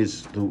dropped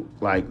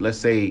let's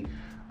say,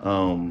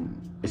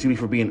 excuse me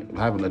for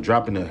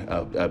dropping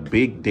a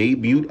big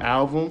debut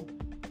album,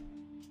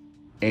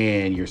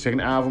 and your second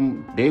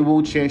album, they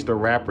will chance to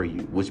rapper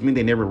you, which means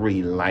they never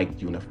really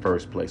liked you in the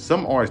first place.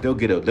 Some artists, they'll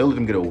let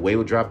them get away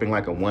with dropping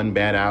like a one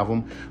bad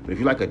album. But if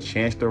you're like a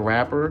Chance the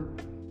Rapper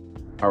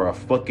or a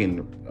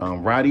fucking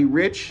Roddy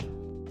Ricch,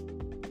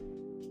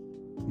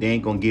 they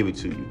ain't gonna give it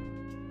to you.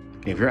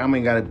 If your album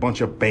ain't got a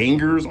bunch of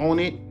bangers on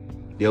it,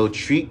 they'll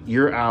treat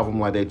your album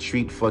like they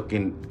treat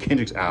fucking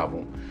Kendrick's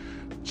album.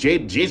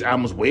 Jay's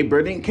album was way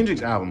better than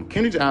Kendrick's album.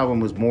 Kendrick's album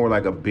was more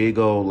like a big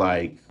old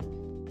like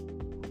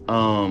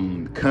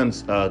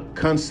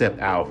concept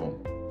album.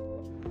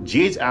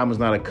 Jay's album is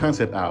not a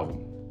concept album.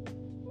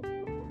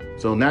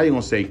 So now you're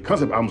gonna say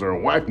concept albums are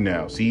whack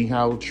now. See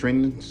how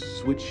trends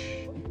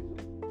switch?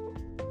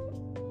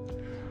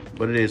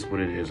 But it is what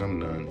it is. I'm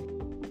done.